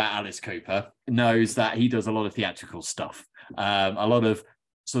anything about Alice Cooper knows that he does a lot of theatrical stuff, a lot of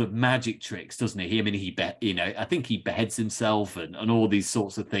sort of magic tricks, doesn't he? I mean, I think he beheads himself and all these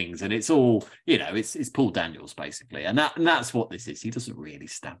sorts of things, and it's all, it's Paul Daniels basically, and that's what this is. He doesn't really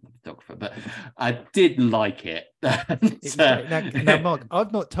stab the photographer, but I did like it. Now, Mark,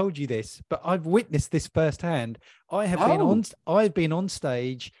 I've not told you this, but I've witnessed this firsthand. I've been on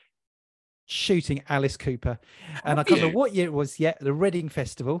stage shooting Alice Cooper, and I can't remember what year it was yet, the Reading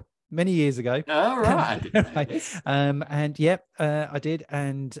Festival many years ago. Oh, right. I did.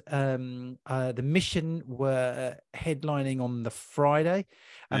 And the Mission were headlining on the Friday,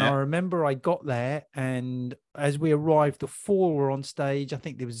 and I remember I got there, and as we arrived, the four were on stage. I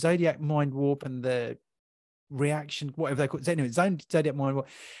think there was Zodiac Mind Warp and the Reaction, whatever they call it. Anyway, Zodiac Mind Warp.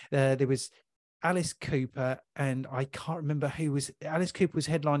 There was Alice Cooper, and I can't remember who was. Alice Cooper was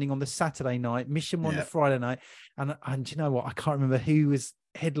headlining on the Saturday night, Mission on the Friday night, and you know what? I can't remember who was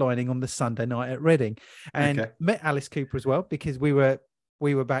headlining on the Sunday night at Reading, and met Alice Cooper as well, because we were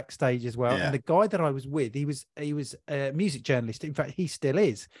backstage as well. And the guy that I was with, he was a music journalist. In fact, he still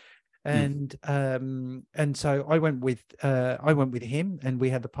is. And so I went with him, and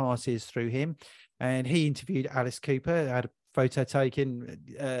we had the passes through him, and he interviewed Alice Cooper. I had a photo taken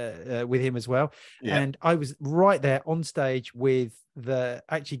with him as well, and I was right there on stage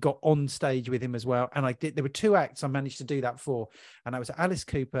got on stage with him as well. And there were two acts I managed to do that for, and that was Alice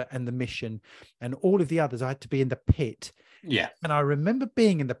Cooper and the Mission, and all of the others I had to be in the pit. And I remember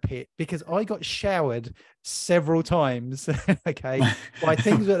being in the pit because I got showered several times by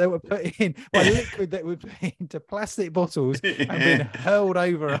things that they were put in, by liquid that were put into plastic bottles and been hurled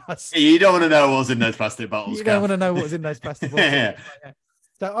over us. You don't want to know what was in those plastic bottles. You don't want to know what was in those plastic bottles.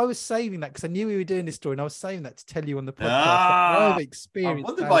 So I was saving that because I knew we were doing this story, and I was saving that to tell you on the podcast. I've experienced.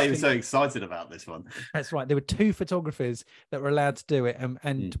 I wonder why you were so excited about this one. That's right. There were two photographers that were allowed to do it,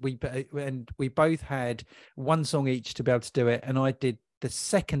 and we both had one song each to be able to do it. And I did the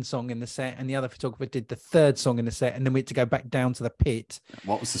second song in the set, and the other photographer did the third song in the set, and then we had to go back down to the pit.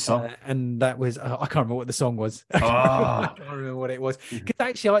 What was the song? And that was I can't remember what the song was. I can't remember what it was, because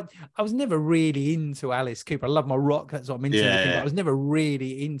actually I was never really into Alice Cooper. I love my rock, that's what I'm into. But I was never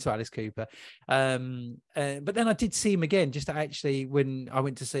really into Alice Cooper. But then I did see him again, just actually when I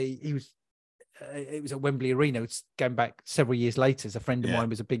went to see, it was at Wembley Arena. It's going back several years later. As a friend of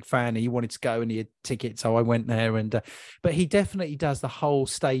mine was a big fan, and he wanted to go, and he had tickets, so I went there. And but he definitely does the whole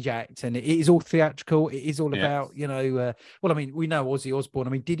stage act, and it is all theatrical. It is all about, well, I mean, we know Ozzy Osbourne.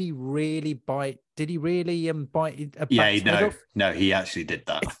 I mean, did he really bite? Did he really bite? No, he actually did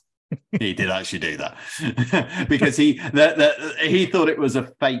that. He did actually do that because he thought it was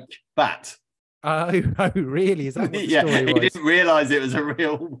a fake bat. Oh, really? Is that what the story was? He didn't realise it was a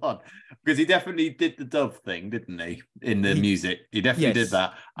real one, because he definitely did the dove thing, didn't he? In the music, he definitely did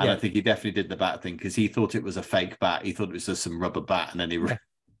that, and I think he definitely did the bat thing because he thought it was a fake bat. He thought it was just some rubber bat, and then he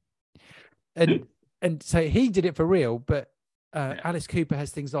and so he did it for real. But Alice Cooper has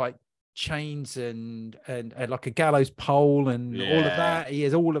things like chains and like a gallows pole and all of that. He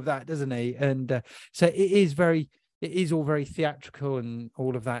has all of that, doesn't he? And so it is all very theatrical and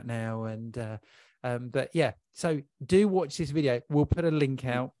all of that now. And But yeah, so do watch this video. We'll put a link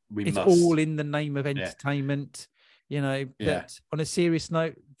out. It's must. all in the name of entertainment. You know, that on a serious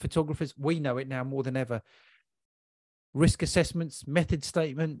note, photographers, we know it now more than ever. Risk assessments, method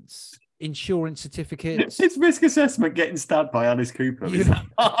statements, insurance certificates. It's risk assessment getting stabbed by Alice Cooper. Is that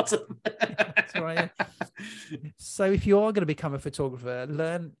part of it? That's right. So if you are going to become a photographer,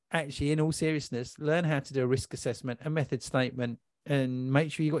 learn, actually, in all seriousness, learn how to do a risk assessment, a method statement, and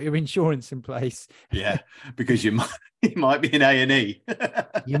make sure you got your insurance in place. Yeah, because you might be in A&E.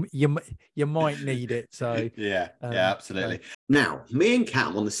 you might need it. So yeah, absolutely. So. Now, me and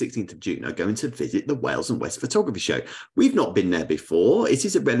Cam on the 16th of June are going to visit the Wales and West Photography Show. We've not been there before. It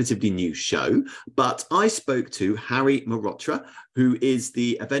is a relatively new show, but I spoke to Harry Marotra, who is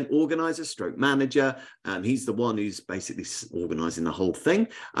the event organizer, stroke manager. He's the one who's basically organizing the whole thing,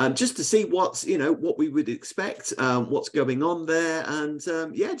 just to see what we would expect, what's going on there, and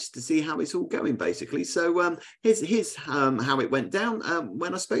just to see how it's all going, basically. So here's how it went down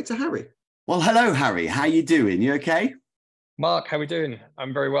when I spoke to Harry. Well, hello, Harry. How you doing? You okay? Mark, how are we doing?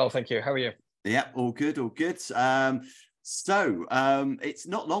 I'm very well, thank you. How are you? Yeah, all good, all good. So it's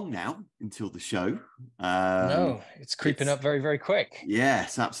not long now until the show. No, it's creeping up very, very quick.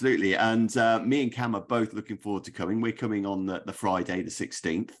 Yes, absolutely. And me and Cam are both looking forward to coming. We're coming on the Friday, the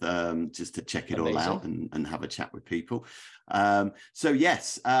 16th, just to check it all out and have a chat with people. So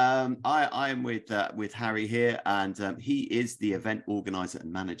yes, I am with Harry here, and he is the event organizer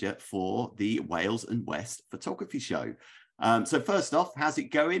and manager for the Wales and West Photography Show. So first off, how's it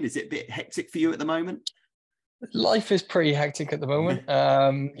going? Is it a bit hectic for you at the moment? Life is pretty hectic at the moment.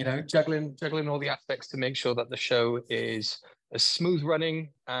 Juggling all the aspects to make sure that the show is as smooth running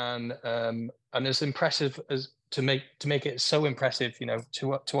and as impressive as to make it so impressive,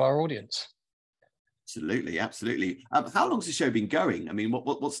 to our audience. Absolutely. How long's the show been going? I mean,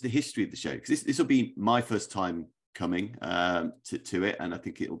 what's the history of the show? Because this will be my first time coming to it, and I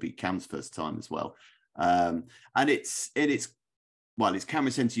think it'll be Cam's first time as well. And it's Camera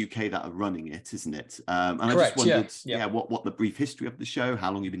Centre UK that are running it, isn't it? And correct, I just wondered, what the brief history of the show,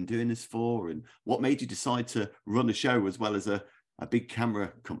 how long you've been doing this for, and what made you decide to run a show as well as a big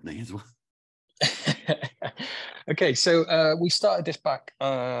camera company as well. Okay, so we started this back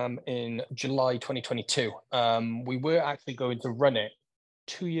in July 2022. We were actually going to run it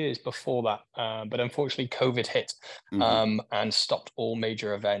 2 years before that, but unfortunately COVID hit and stopped all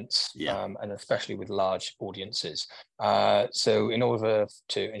major events, and especially with large audiences. So in order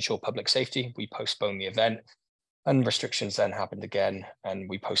to ensure public safety, we postponed the event, and restrictions then happened again, and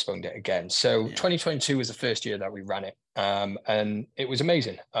we postponed it again. So 2022 was the first year that we ran it, and it was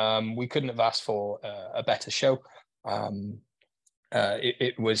amazing. We couldn't have asked for a better show.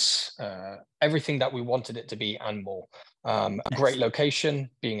 It was everything that we wanted it to be and more. A great location,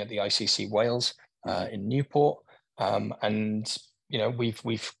 being at the ICC Wales in Newport, and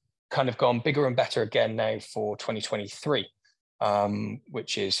we've kind of gone bigger and better again now for 2023,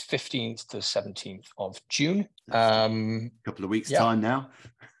 which is 15th to 17th of June. A couple of weeks time now.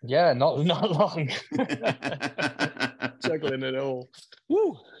 Yeah, not long. Juggling it all.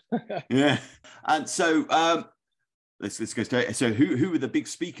 Woo. Yeah, and so let's go straight. So who are the big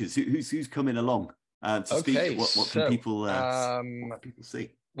speakers? Who's coming along to speak? What can people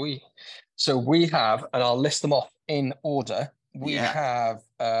see? We have, and I'll list them off in order. We have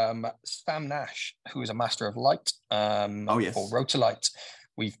Sam Nash, who is a master of light for Rotalight.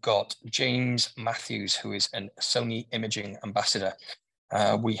 We've got James Matthews, who is a Sony imaging ambassador.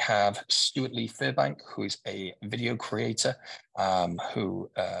 We have Stuart Lee Fairbank, who is a video creator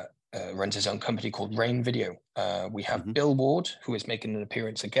who runs his own company called Rain Video. We have Bill Ward, who is making an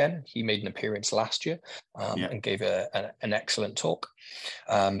appearance again. He made an appearance last year and gave an excellent talk.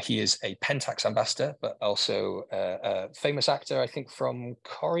 He is a Pentax ambassador, but also a famous actor, I think, from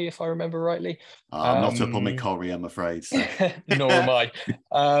Corrie, if I remember rightly. I'm not up on my Corrie, I'm afraid. So. Nor am I.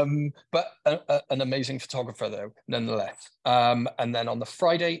 But an amazing photographer, though, nonetheless. And then on the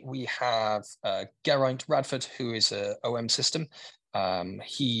Friday, we have Geraint Radford, who is a OM system.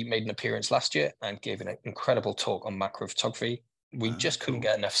 He made an appearance last year and gave an incredible talk on macro photography. We just couldn't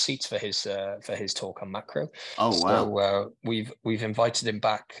get enough seats for his talk on macro. Oh wow! So we've invited him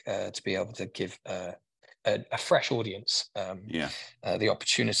back to be able to give a fresh audience the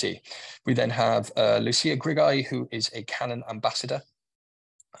opportunity. We then have Lucia Grigai, who is a Canon ambassador.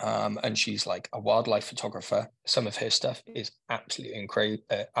 And she's like a wildlife photographer. Some of her stuff is absolutely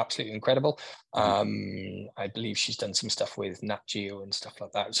incredible. I believe she's done some stuff with Nat Geo and stuff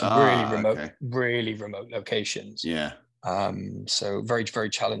like that. So really remote locations. Yeah. So very, very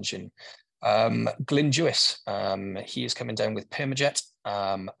challenging. Glyn Jewis, he is coming down with Permajet.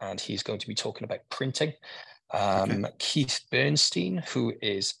 and he's going to be talking about printing. Keith Bernstein, who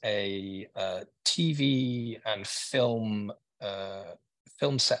is a TV and film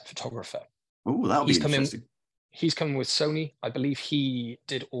set photographer. Oh, that'll be interesting. He's coming with Sony. I believe he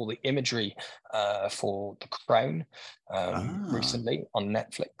did all the imagery for The Crown recently on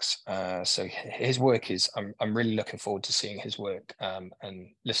Netflix. So his work is, I'm really looking forward to seeing his work and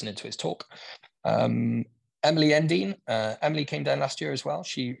listening to his talk. Emily Endine. Emily came down last year as well.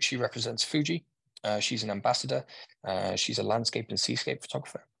 She represents Fuji. She's an ambassador. She's a landscape and seascape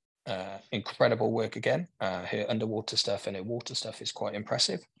photographer. Incredible work again. Her underwater stuff and her water stuff is quite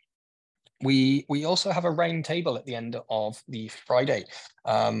impressive. We also have a round table at the end of the Friday,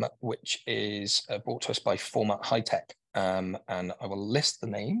 which is brought to us by Format High Tech. And I will list the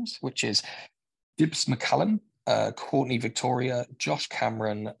names, which is Dibs McCallum, Courtney Victoria, Josh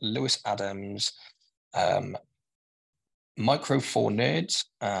Cameron, Lewis Adams, Micro 4 Nerds,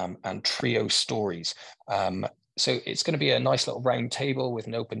 and Trio Stories. So it's going to be a nice little round table with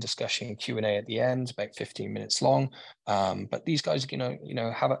an open discussion Q&A at the end, about 15 minutes long. But these guys,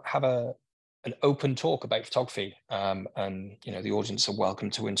 have an open talk about photography, and the audience are welcome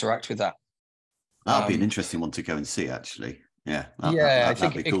to interact with that. That'll be an interesting one to go and see, actually. Yeah, I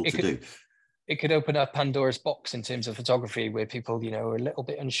think that'd be cool to do. It could open up Pandora's box in terms of photography, where people, are a little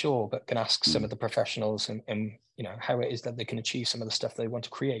bit unsure, but can ask some of the professionals and how it is that they can achieve some of the stuff they want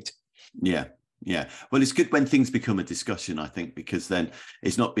to create. Yeah. Well, it's good when things become a discussion, I think, because then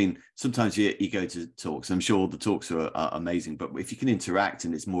it's not been, sometimes you go to talks, I'm sure the talks are amazing, but if you can interact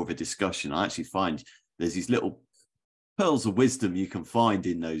and it's more of a discussion, I actually find there's these little pearls of wisdom you can find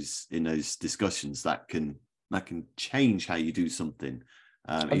in those discussions that can change how you do something,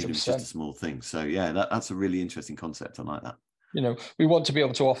 even if it's just a small thing. So yeah, that's a really interesting concept. I like that. We want to be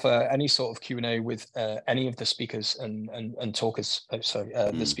able to offer any sort of Q&A with any of the speakers and talkers,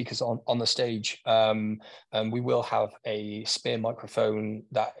 the speakers on the stage. And we will have a spare microphone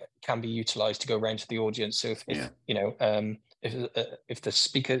that can be utilized to go around to the audience. So if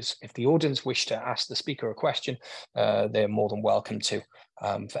the audience wish to ask the speaker a question, they're more than welcome to,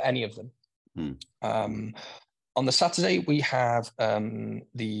 for any of them. On the Saturday, we have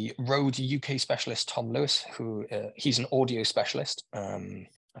the Rode UK specialist, Tom Lewis, who he's an audio specialist. I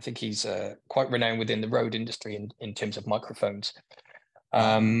think he's quite renowned within the Rode industry in terms of microphones.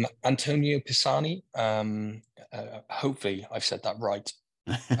 Antonio Pisani, hopefully I've said that right.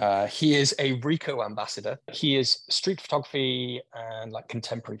 He is a Ricoh ambassador. He is street photography and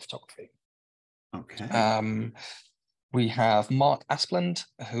contemporary photography. Okay. We have Mark Aspland,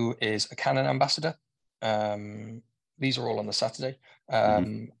 who is a Canon ambassador. These are all on the Saturday.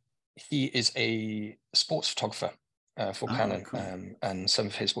 He is a sports photographer for Canon, cool. And some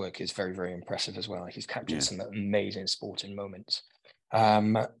of his work is very, very impressive as well. He's captured some amazing sporting moments.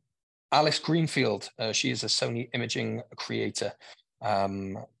 Alice Greenfield, she is a Sony imaging creator.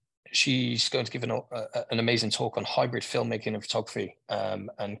 She's going to give an amazing talk on hybrid filmmaking and photography,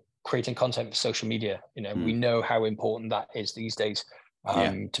 and creating content for social media. We know how important that is these days.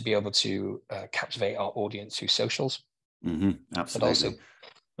 To be able to captivate our audience through socials, absolutely,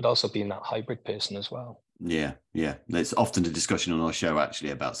 but also being that hybrid person as well. Yeah. There's often a discussion on our show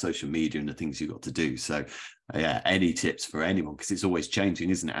actually about social media and the things you've got to do. So, any tips for anyone, because it's always changing,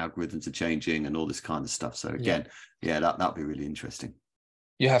 isn't it? Algorithms are changing and all this kind of stuff. So again, that'd be really interesting.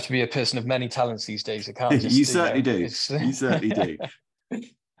 You have to be a person of many talents these days. It can't just, you certainly do. You certainly do.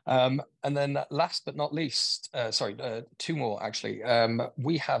 And then last but not least, two more actually.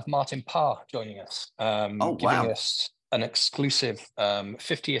 We have Martin Parr joining us, giving us an exclusive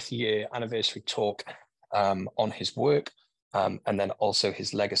 50th year anniversary talk on his work, and then also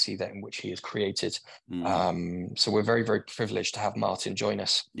his legacy that in which he has created. So we're very, very privileged to have Martin join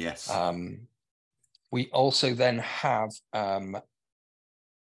us. Yes. We also then have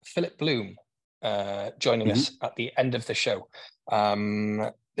Philip Bloom joining us at the end of the show.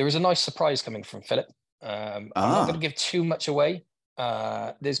 There is a nice surprise coming from Philip. I'm not going to give too much away.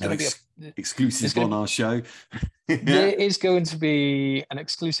 There's going to be exclusive on our show. There is going to be an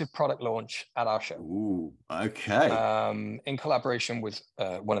exclusive product launch at our show. Ooh, okay. In collaboration with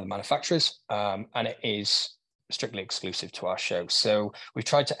one of the manufacturers, and it is strictly exclusive to our show. So we've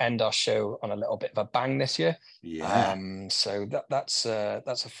tried to end our show on a little bit of a bang this year. Yeah. So that's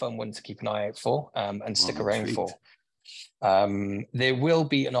a fun one to keep an eye out for, and stick around for. There will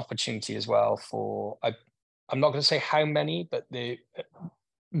be an opportunity as well for, I'm not going to say how many, but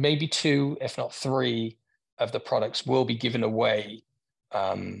maybe 2, if not 3 of the products will be given away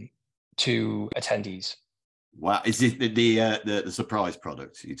to attendees. Wow. Is it the surprise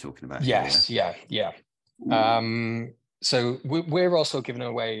product you're talking about? Yes. Yeah. So we're also giving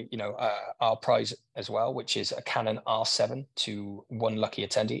away, our prize as well, which is a Canon R7 to one lucky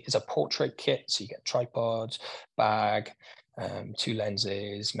attendee. It's a portrait kit, so you get tripods, bag, 2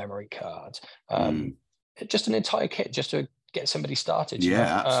 lenses, memory card, just an entire kit just to get somebody started.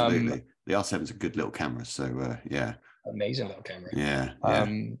 Yeah, absolutely. The R7 is a good little camera, so yeah, amazing little camera. Yeah,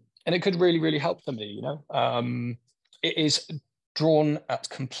 and it could really, really help somebody. It is drawn at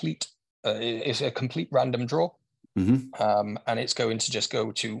complete. It's a complete random draw. And it's going to just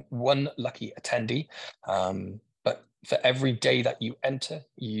go to one lucky attendee. But for every day that you enter,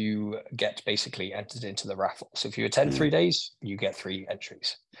 you get basically entered into the raffle. So if you attend 3 days, you get 3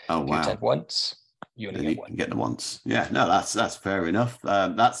 entries. Oh, if wow. you attend once, you only get one. You get the once. Yeah, no, that's fair enough.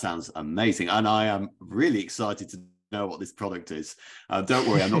 That sounds amazing. And I am really excited to know what this product is. Don't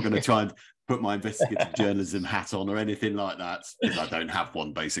worry, I'm not going to try and put my investigative journalism hat on or anything like that, because I don't have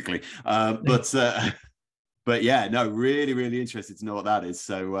one, basically. But yeah, no, really, really interested to know what that is.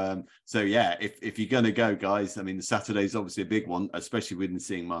 So yeah, if you're going to go, guys, I mean, the Saturday is obviously a big one, especially with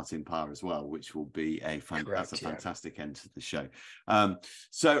seeing Martin Parr as well, which will be that's a fantastic end to the show.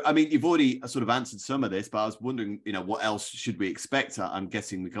 So, I mean, you've already sort of answered some of this, but I was wondering, what else should we expect? I'm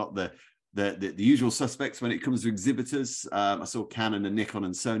guessing we got the usual suspects when it comes to exhibitors. I saw Canon and Nikon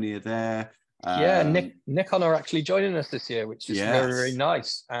and Sony are there. Nikon are actually joining us this year, which is very, very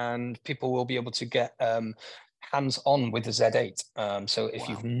nice, and people will be able to get hands-on with the Z8. So if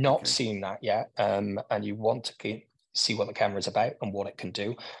you've not seen that yet, and you want to see what the camera is about and what it can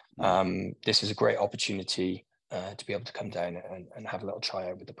do, this is a great opportunity to be able to come down and have a little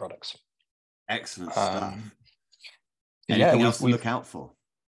try out with the products. Excellent stuff. Anything else to look out for?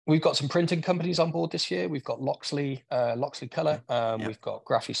 We've got some printing companies on board this year. We've got Loxley Color. We've got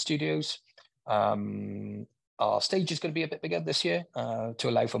Graphy Studios. Our stage is going to be a bit bigger this year to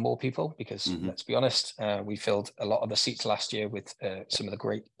allow for more people, because let's be honest, we filled a lot of the seats last year with some of the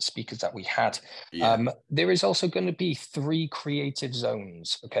great speakers that we had. There is also going to be 3 creative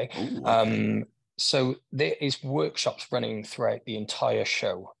zones. So there is workshops running throughout the entire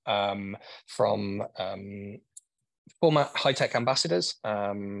show, from former high-tech ambassadors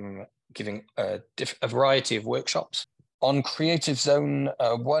giving a variety of workshops. On Creative Zone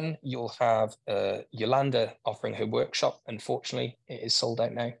 1, you'll have Yolanda offering her workshop. Unfortunately, it is sold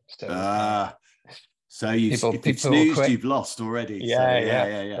out now. So if you've snoozed, you've lost already.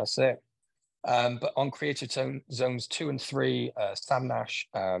 Yeah. That's it. But on Creative Zones 2 and 3, Sam Nash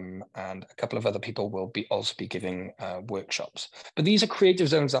and a couple of other people will also be giving workshops. But these are creative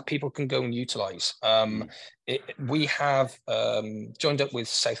zones that people can go and utilize. We have joined up with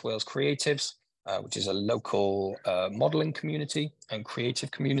South Wales Creatives, which is a local modeling community and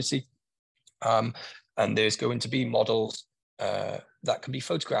creative community. And there's going to be models that can be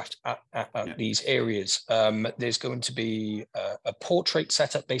photographed at these areas. There's going to be a portrait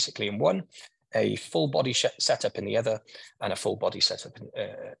setup basically in one, a full body setup in the other, and a full body setup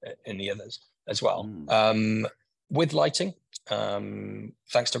in the others as well. With lighting,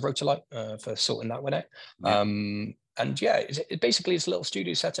 thanks to Rotolight for sorting that one out. And yeah, basically it's a little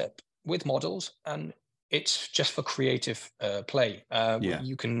studio setup with models, and it's just for creative play.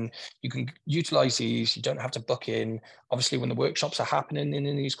 You can utilize these. You don't have to book in. Obviously, when the workshops are happening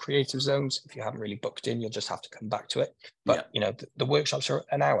in these creative zones, if you haven't really booked in, you'll just have to come back to it. But the workshops are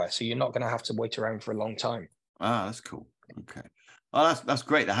an hour, so you're not going to have to wait around for a long time. Ah, that's cool. Okay. Well, that's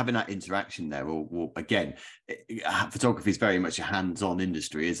great. They're having that interaction there. Well, again, photography is very much a hands-on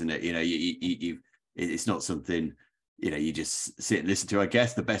industry, isn't it? It's not something you just sit and listen to. I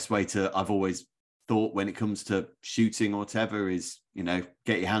guess the best way I've always thought when it comes to shooting or whatever is,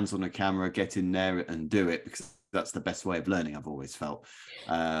 get your hands on a camera, get in there and do it, because that's the best way of learning, I've always felt.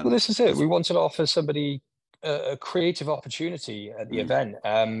 Well, this is it. We wanted to offer somebody a creative opportunity at the event.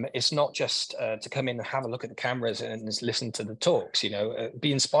 It's not just to come in and have a look at the cameras and just listen to the talks,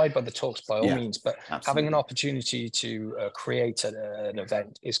 be inspired by the talks by all means, but having an opportunity to create an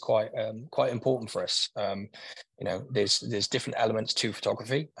event is quite important for us. There's different elements to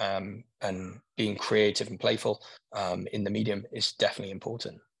photography, and being creative and playful in the medium is definitely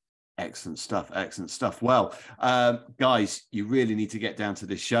important. Excellent stuff. Well, guys, you really need to get down to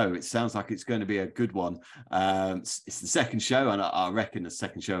this show. It sounds like it's going to be a good one. It's the second show, and I reckon the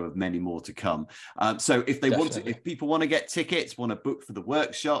second show of many more to come. So if if people want to get tickets, want to book for the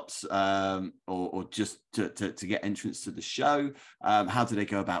workshops, or just to get entrance to the show, how do they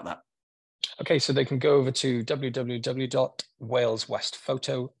go about that? Okay, so they can go over to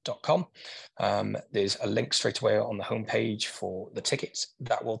www.waleswestphoto.com. There's a link straight away on the homepage for the tickets.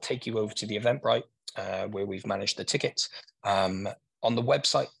 That will take you over to the Eventbrite, where we've managed the tickets. On the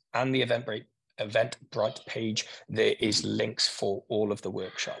website and the Eventbrite Eventbrite page, there is links for all of the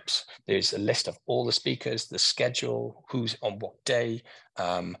workshops. There's a list of all the speakers, the schedule, who's on what day,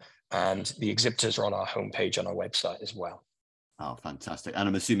 and the exhibitors are on our homepage on our website as well. Oh, fantastic. And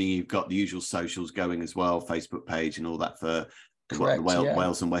I'm assuming you've got the usual socials going as well, Facebook page and all that for the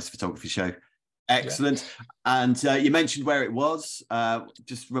Wales and West Photography Show. Excellent. Yeah. And you mentioned where it was.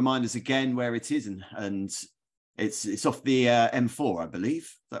 Just remind us again where it is, and it's off the M4, I believe.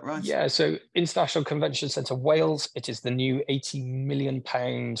 Is that right? Yeah, so International Convention Centre Wales. It is the new £80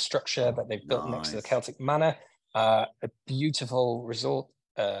 million structure that they've built next to the Celtic Manor. A beautiful resort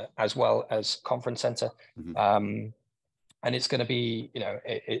as well as conference centre. And it's going to be, you know,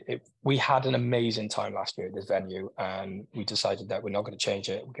 we had an amazing time last year at this venue, and we decided that we're not going to change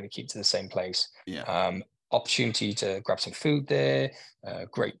it. We're going to keep to the same place. Yeah. Opportunity to grab some food there,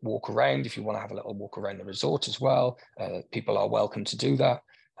 great walk around if you want to have a little walk around the resort as well. People are welcome to do that.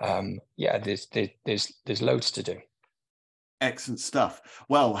 Yeah, there's loads to do. Excellent stuff.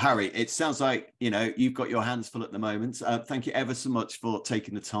 Well, Harry, it sounds like, you know, you've got your hands full at the moment. Thank you ever so much for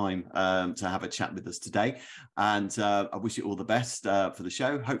taking the time to have a chat with us today. And I wish you all the best for the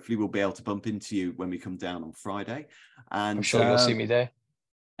show. Hopefully we'll be able to bump into you when we come down on Friday. And I'm sure you'll see me there.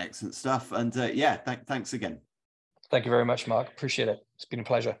 Excellent stuff. And yeah, thanks again. Thank you very much, Mark. Appreciate it. It's been a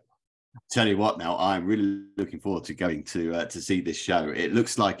pleasure. Tell you what, now I'm really looking forward to going to see this show. It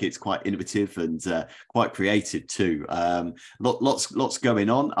looks like it's quite innovative and quite creative too. Lots going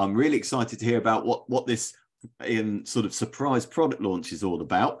on. I'm really excited to hear about what this sort of surprise product launch is all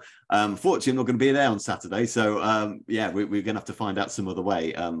about. Fortunately, I'm not going to be there on Saturday, so yeah, we're going to have to find out some other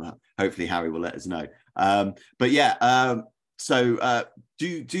way. Hopefully, Harry will let us know. But yeah. So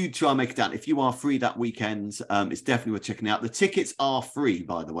do try and make it down. If you are free that weekend, it's definitely worth checking out. The tickets are free,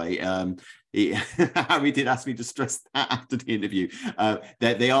 by the way. Harry did ask me to stress that after the interview.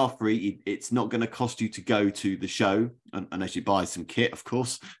 They are free. It's not going to cost you to go to the show unless you buy some kit, of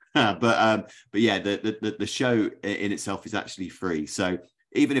course. But yeah, the show in itself is actually free. So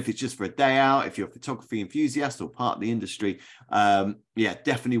even if it's just for a day out, if you're a photography enthusiast or part of the industry, yeah,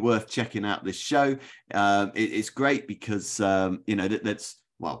 definitely worth checking out this show. It's great because, you know,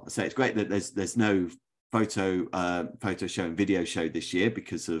 well, I say it's great that there's no photo show and video show this year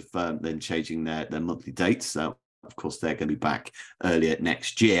because of them changing their monthly dates. So of course, they're going to be back earlier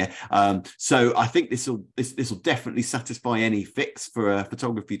next year. So I think this will definitely satisfy any fix for a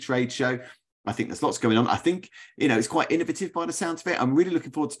photography trade show. I think there's lots going on. I think, you know, it's quite innovative by the sounds of it. I'm really looking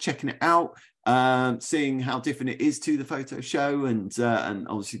forward to checking it out, seeing how different it is to the photo show and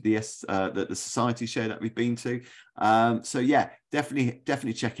obviously the society show that we've been to. So yeah,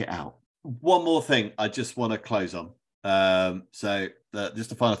 definitely check it out. One more thing I just want to close on. So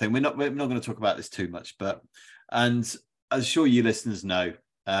just a final thing. We're not going to talk about this too much, but and as sure you listeners know,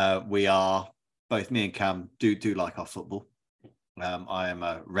 we are both me and Cam do like our football. I am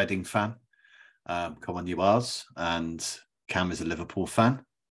a Reading fan. Come on, you R's, and Cam is a Liverpool fan.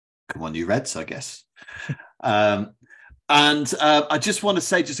 Come on, you Reds, I guess. And I just want to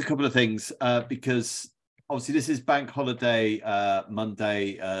say just a couple of things because obviously this is Bank Holiday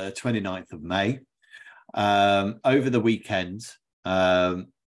Monday, 29th of May. Over the weekend,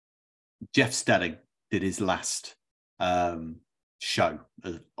 Jeff Stelling did his last show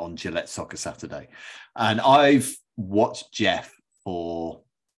on Gillette Soccer Saturday, and I've watched Jeff for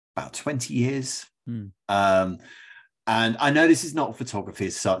about 20 years. And I know this is not photography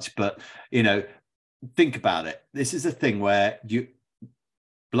as such, but, you know, think about it. This is a thing where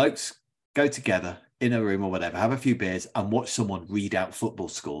blokes go together in a room or whatever, have a few beers and watch someone read out football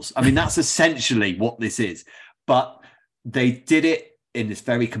scores. I mean, that's essentially what this is. But they did it in this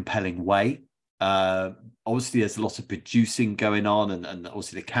very compelling way. Obviously, there's a lot of producing going on and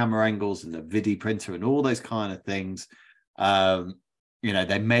obviously the camera angles and the video printer and all those kind of things. You know,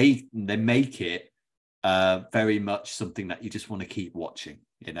 they make it very much something that you just want to keep watching.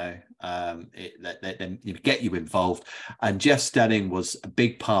 You know, they get you involved, and Jeff Stelling was a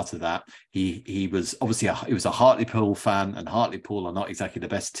big part of that. He was obviously he was a Hartlepool fan, and Hartlepool are not exactly the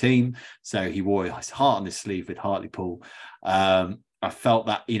best team, so he wore his heart on his sleeve with Hartlepool. I felt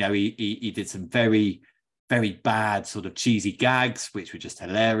that, you know, he did some very, very bad sort of cheesy gags, which were just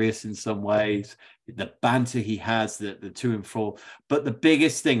hilarious in some ways. The banter he has, the to and fro. But the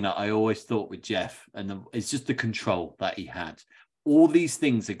biggest thing that I always thought with Jeff, is just the control that he had. All these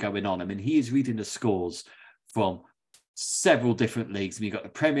things are going on. I mean, he is reading the scores from several different leagues. I mean, you've got the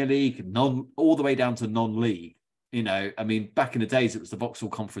Premier League, all the way down to non-league. You know, I mean, back in the days, it was the Vauxhall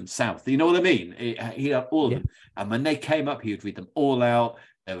Conference South. You know what I mean? He had all of them. And when they came up, he would read them all out.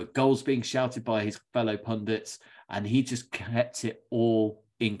 There were goals being shouted by his fellow pundits, and he just kept it all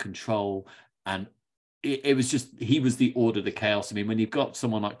in control. And it was just, he was the order, the chaos. I mean, when you've got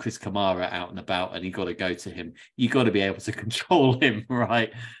someone like Chris Kamara out and about and you got to go to him, you got to be able to control him,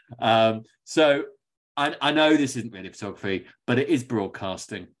 right? So I know this isn't really photography, but it is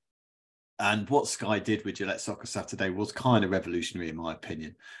broadcasting. And what Sky did with Gillette Soccer Saturday was kind of revolutionary, in my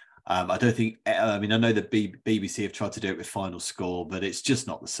opinion. I don't think, I mean, I know the BBC have tried to do it with Final Score, but it's just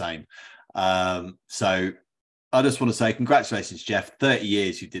not the same. So I just want to say congratulations, Jeff. 30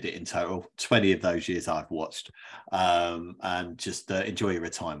 years you did it in total. 20 of those years I've watched. And just enjoy your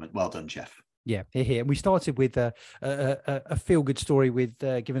retirement. Well done, Jeff. Yeah, here. And we started with a feel-good story with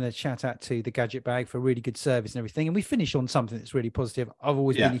giving a shout out to the Gadget Bag for really good service and everything. And we finish on something that's really positive. I've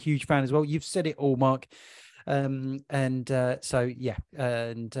always been a huge fan as well. You've said it all, Mark. Great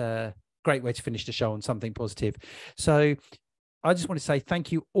way to finish the show on something positive. So I just want to say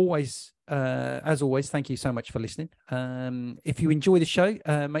thank you always. As always, thank you so much for listening. If you enjoy the show,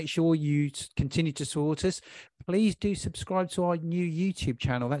 make sure you continue to support us. Please do subscribe to our new YouTube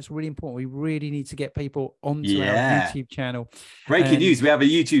channel. That's really important. We really need to get people onto our YouTube channel. Breaking news. We have a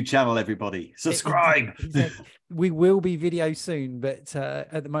YouTube channel, everybody. Subscribe. We will be video soon, but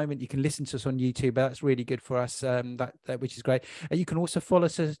at the moment you can listen to us on YouTube. That's really good for us, which is great. You can also follow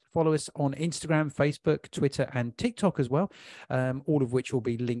us on Instagram, Facebook, Twitter, and TikTok as well, all of which will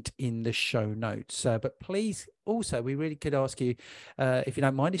be linked in the show notes. But please, also, we really could ask you, if you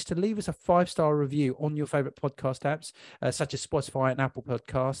don't mind, is to leave us a 5-star review on your favorite podcast apps, such as Spotify and Apple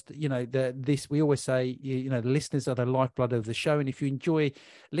Podcast. You know, we always say, you know, the listeners are the lifeblood of the show, and if you enjoy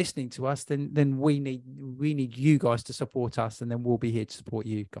listening to us, then we need you guys to support us, and then we'll be here to support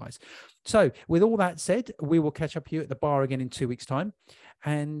you guys. So, with all that said, we will catch up here at the bar again in 2 weeks' time,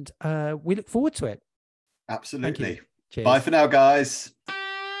 and we look forward to it. Absolutely. Cheers. Bye for now, guys.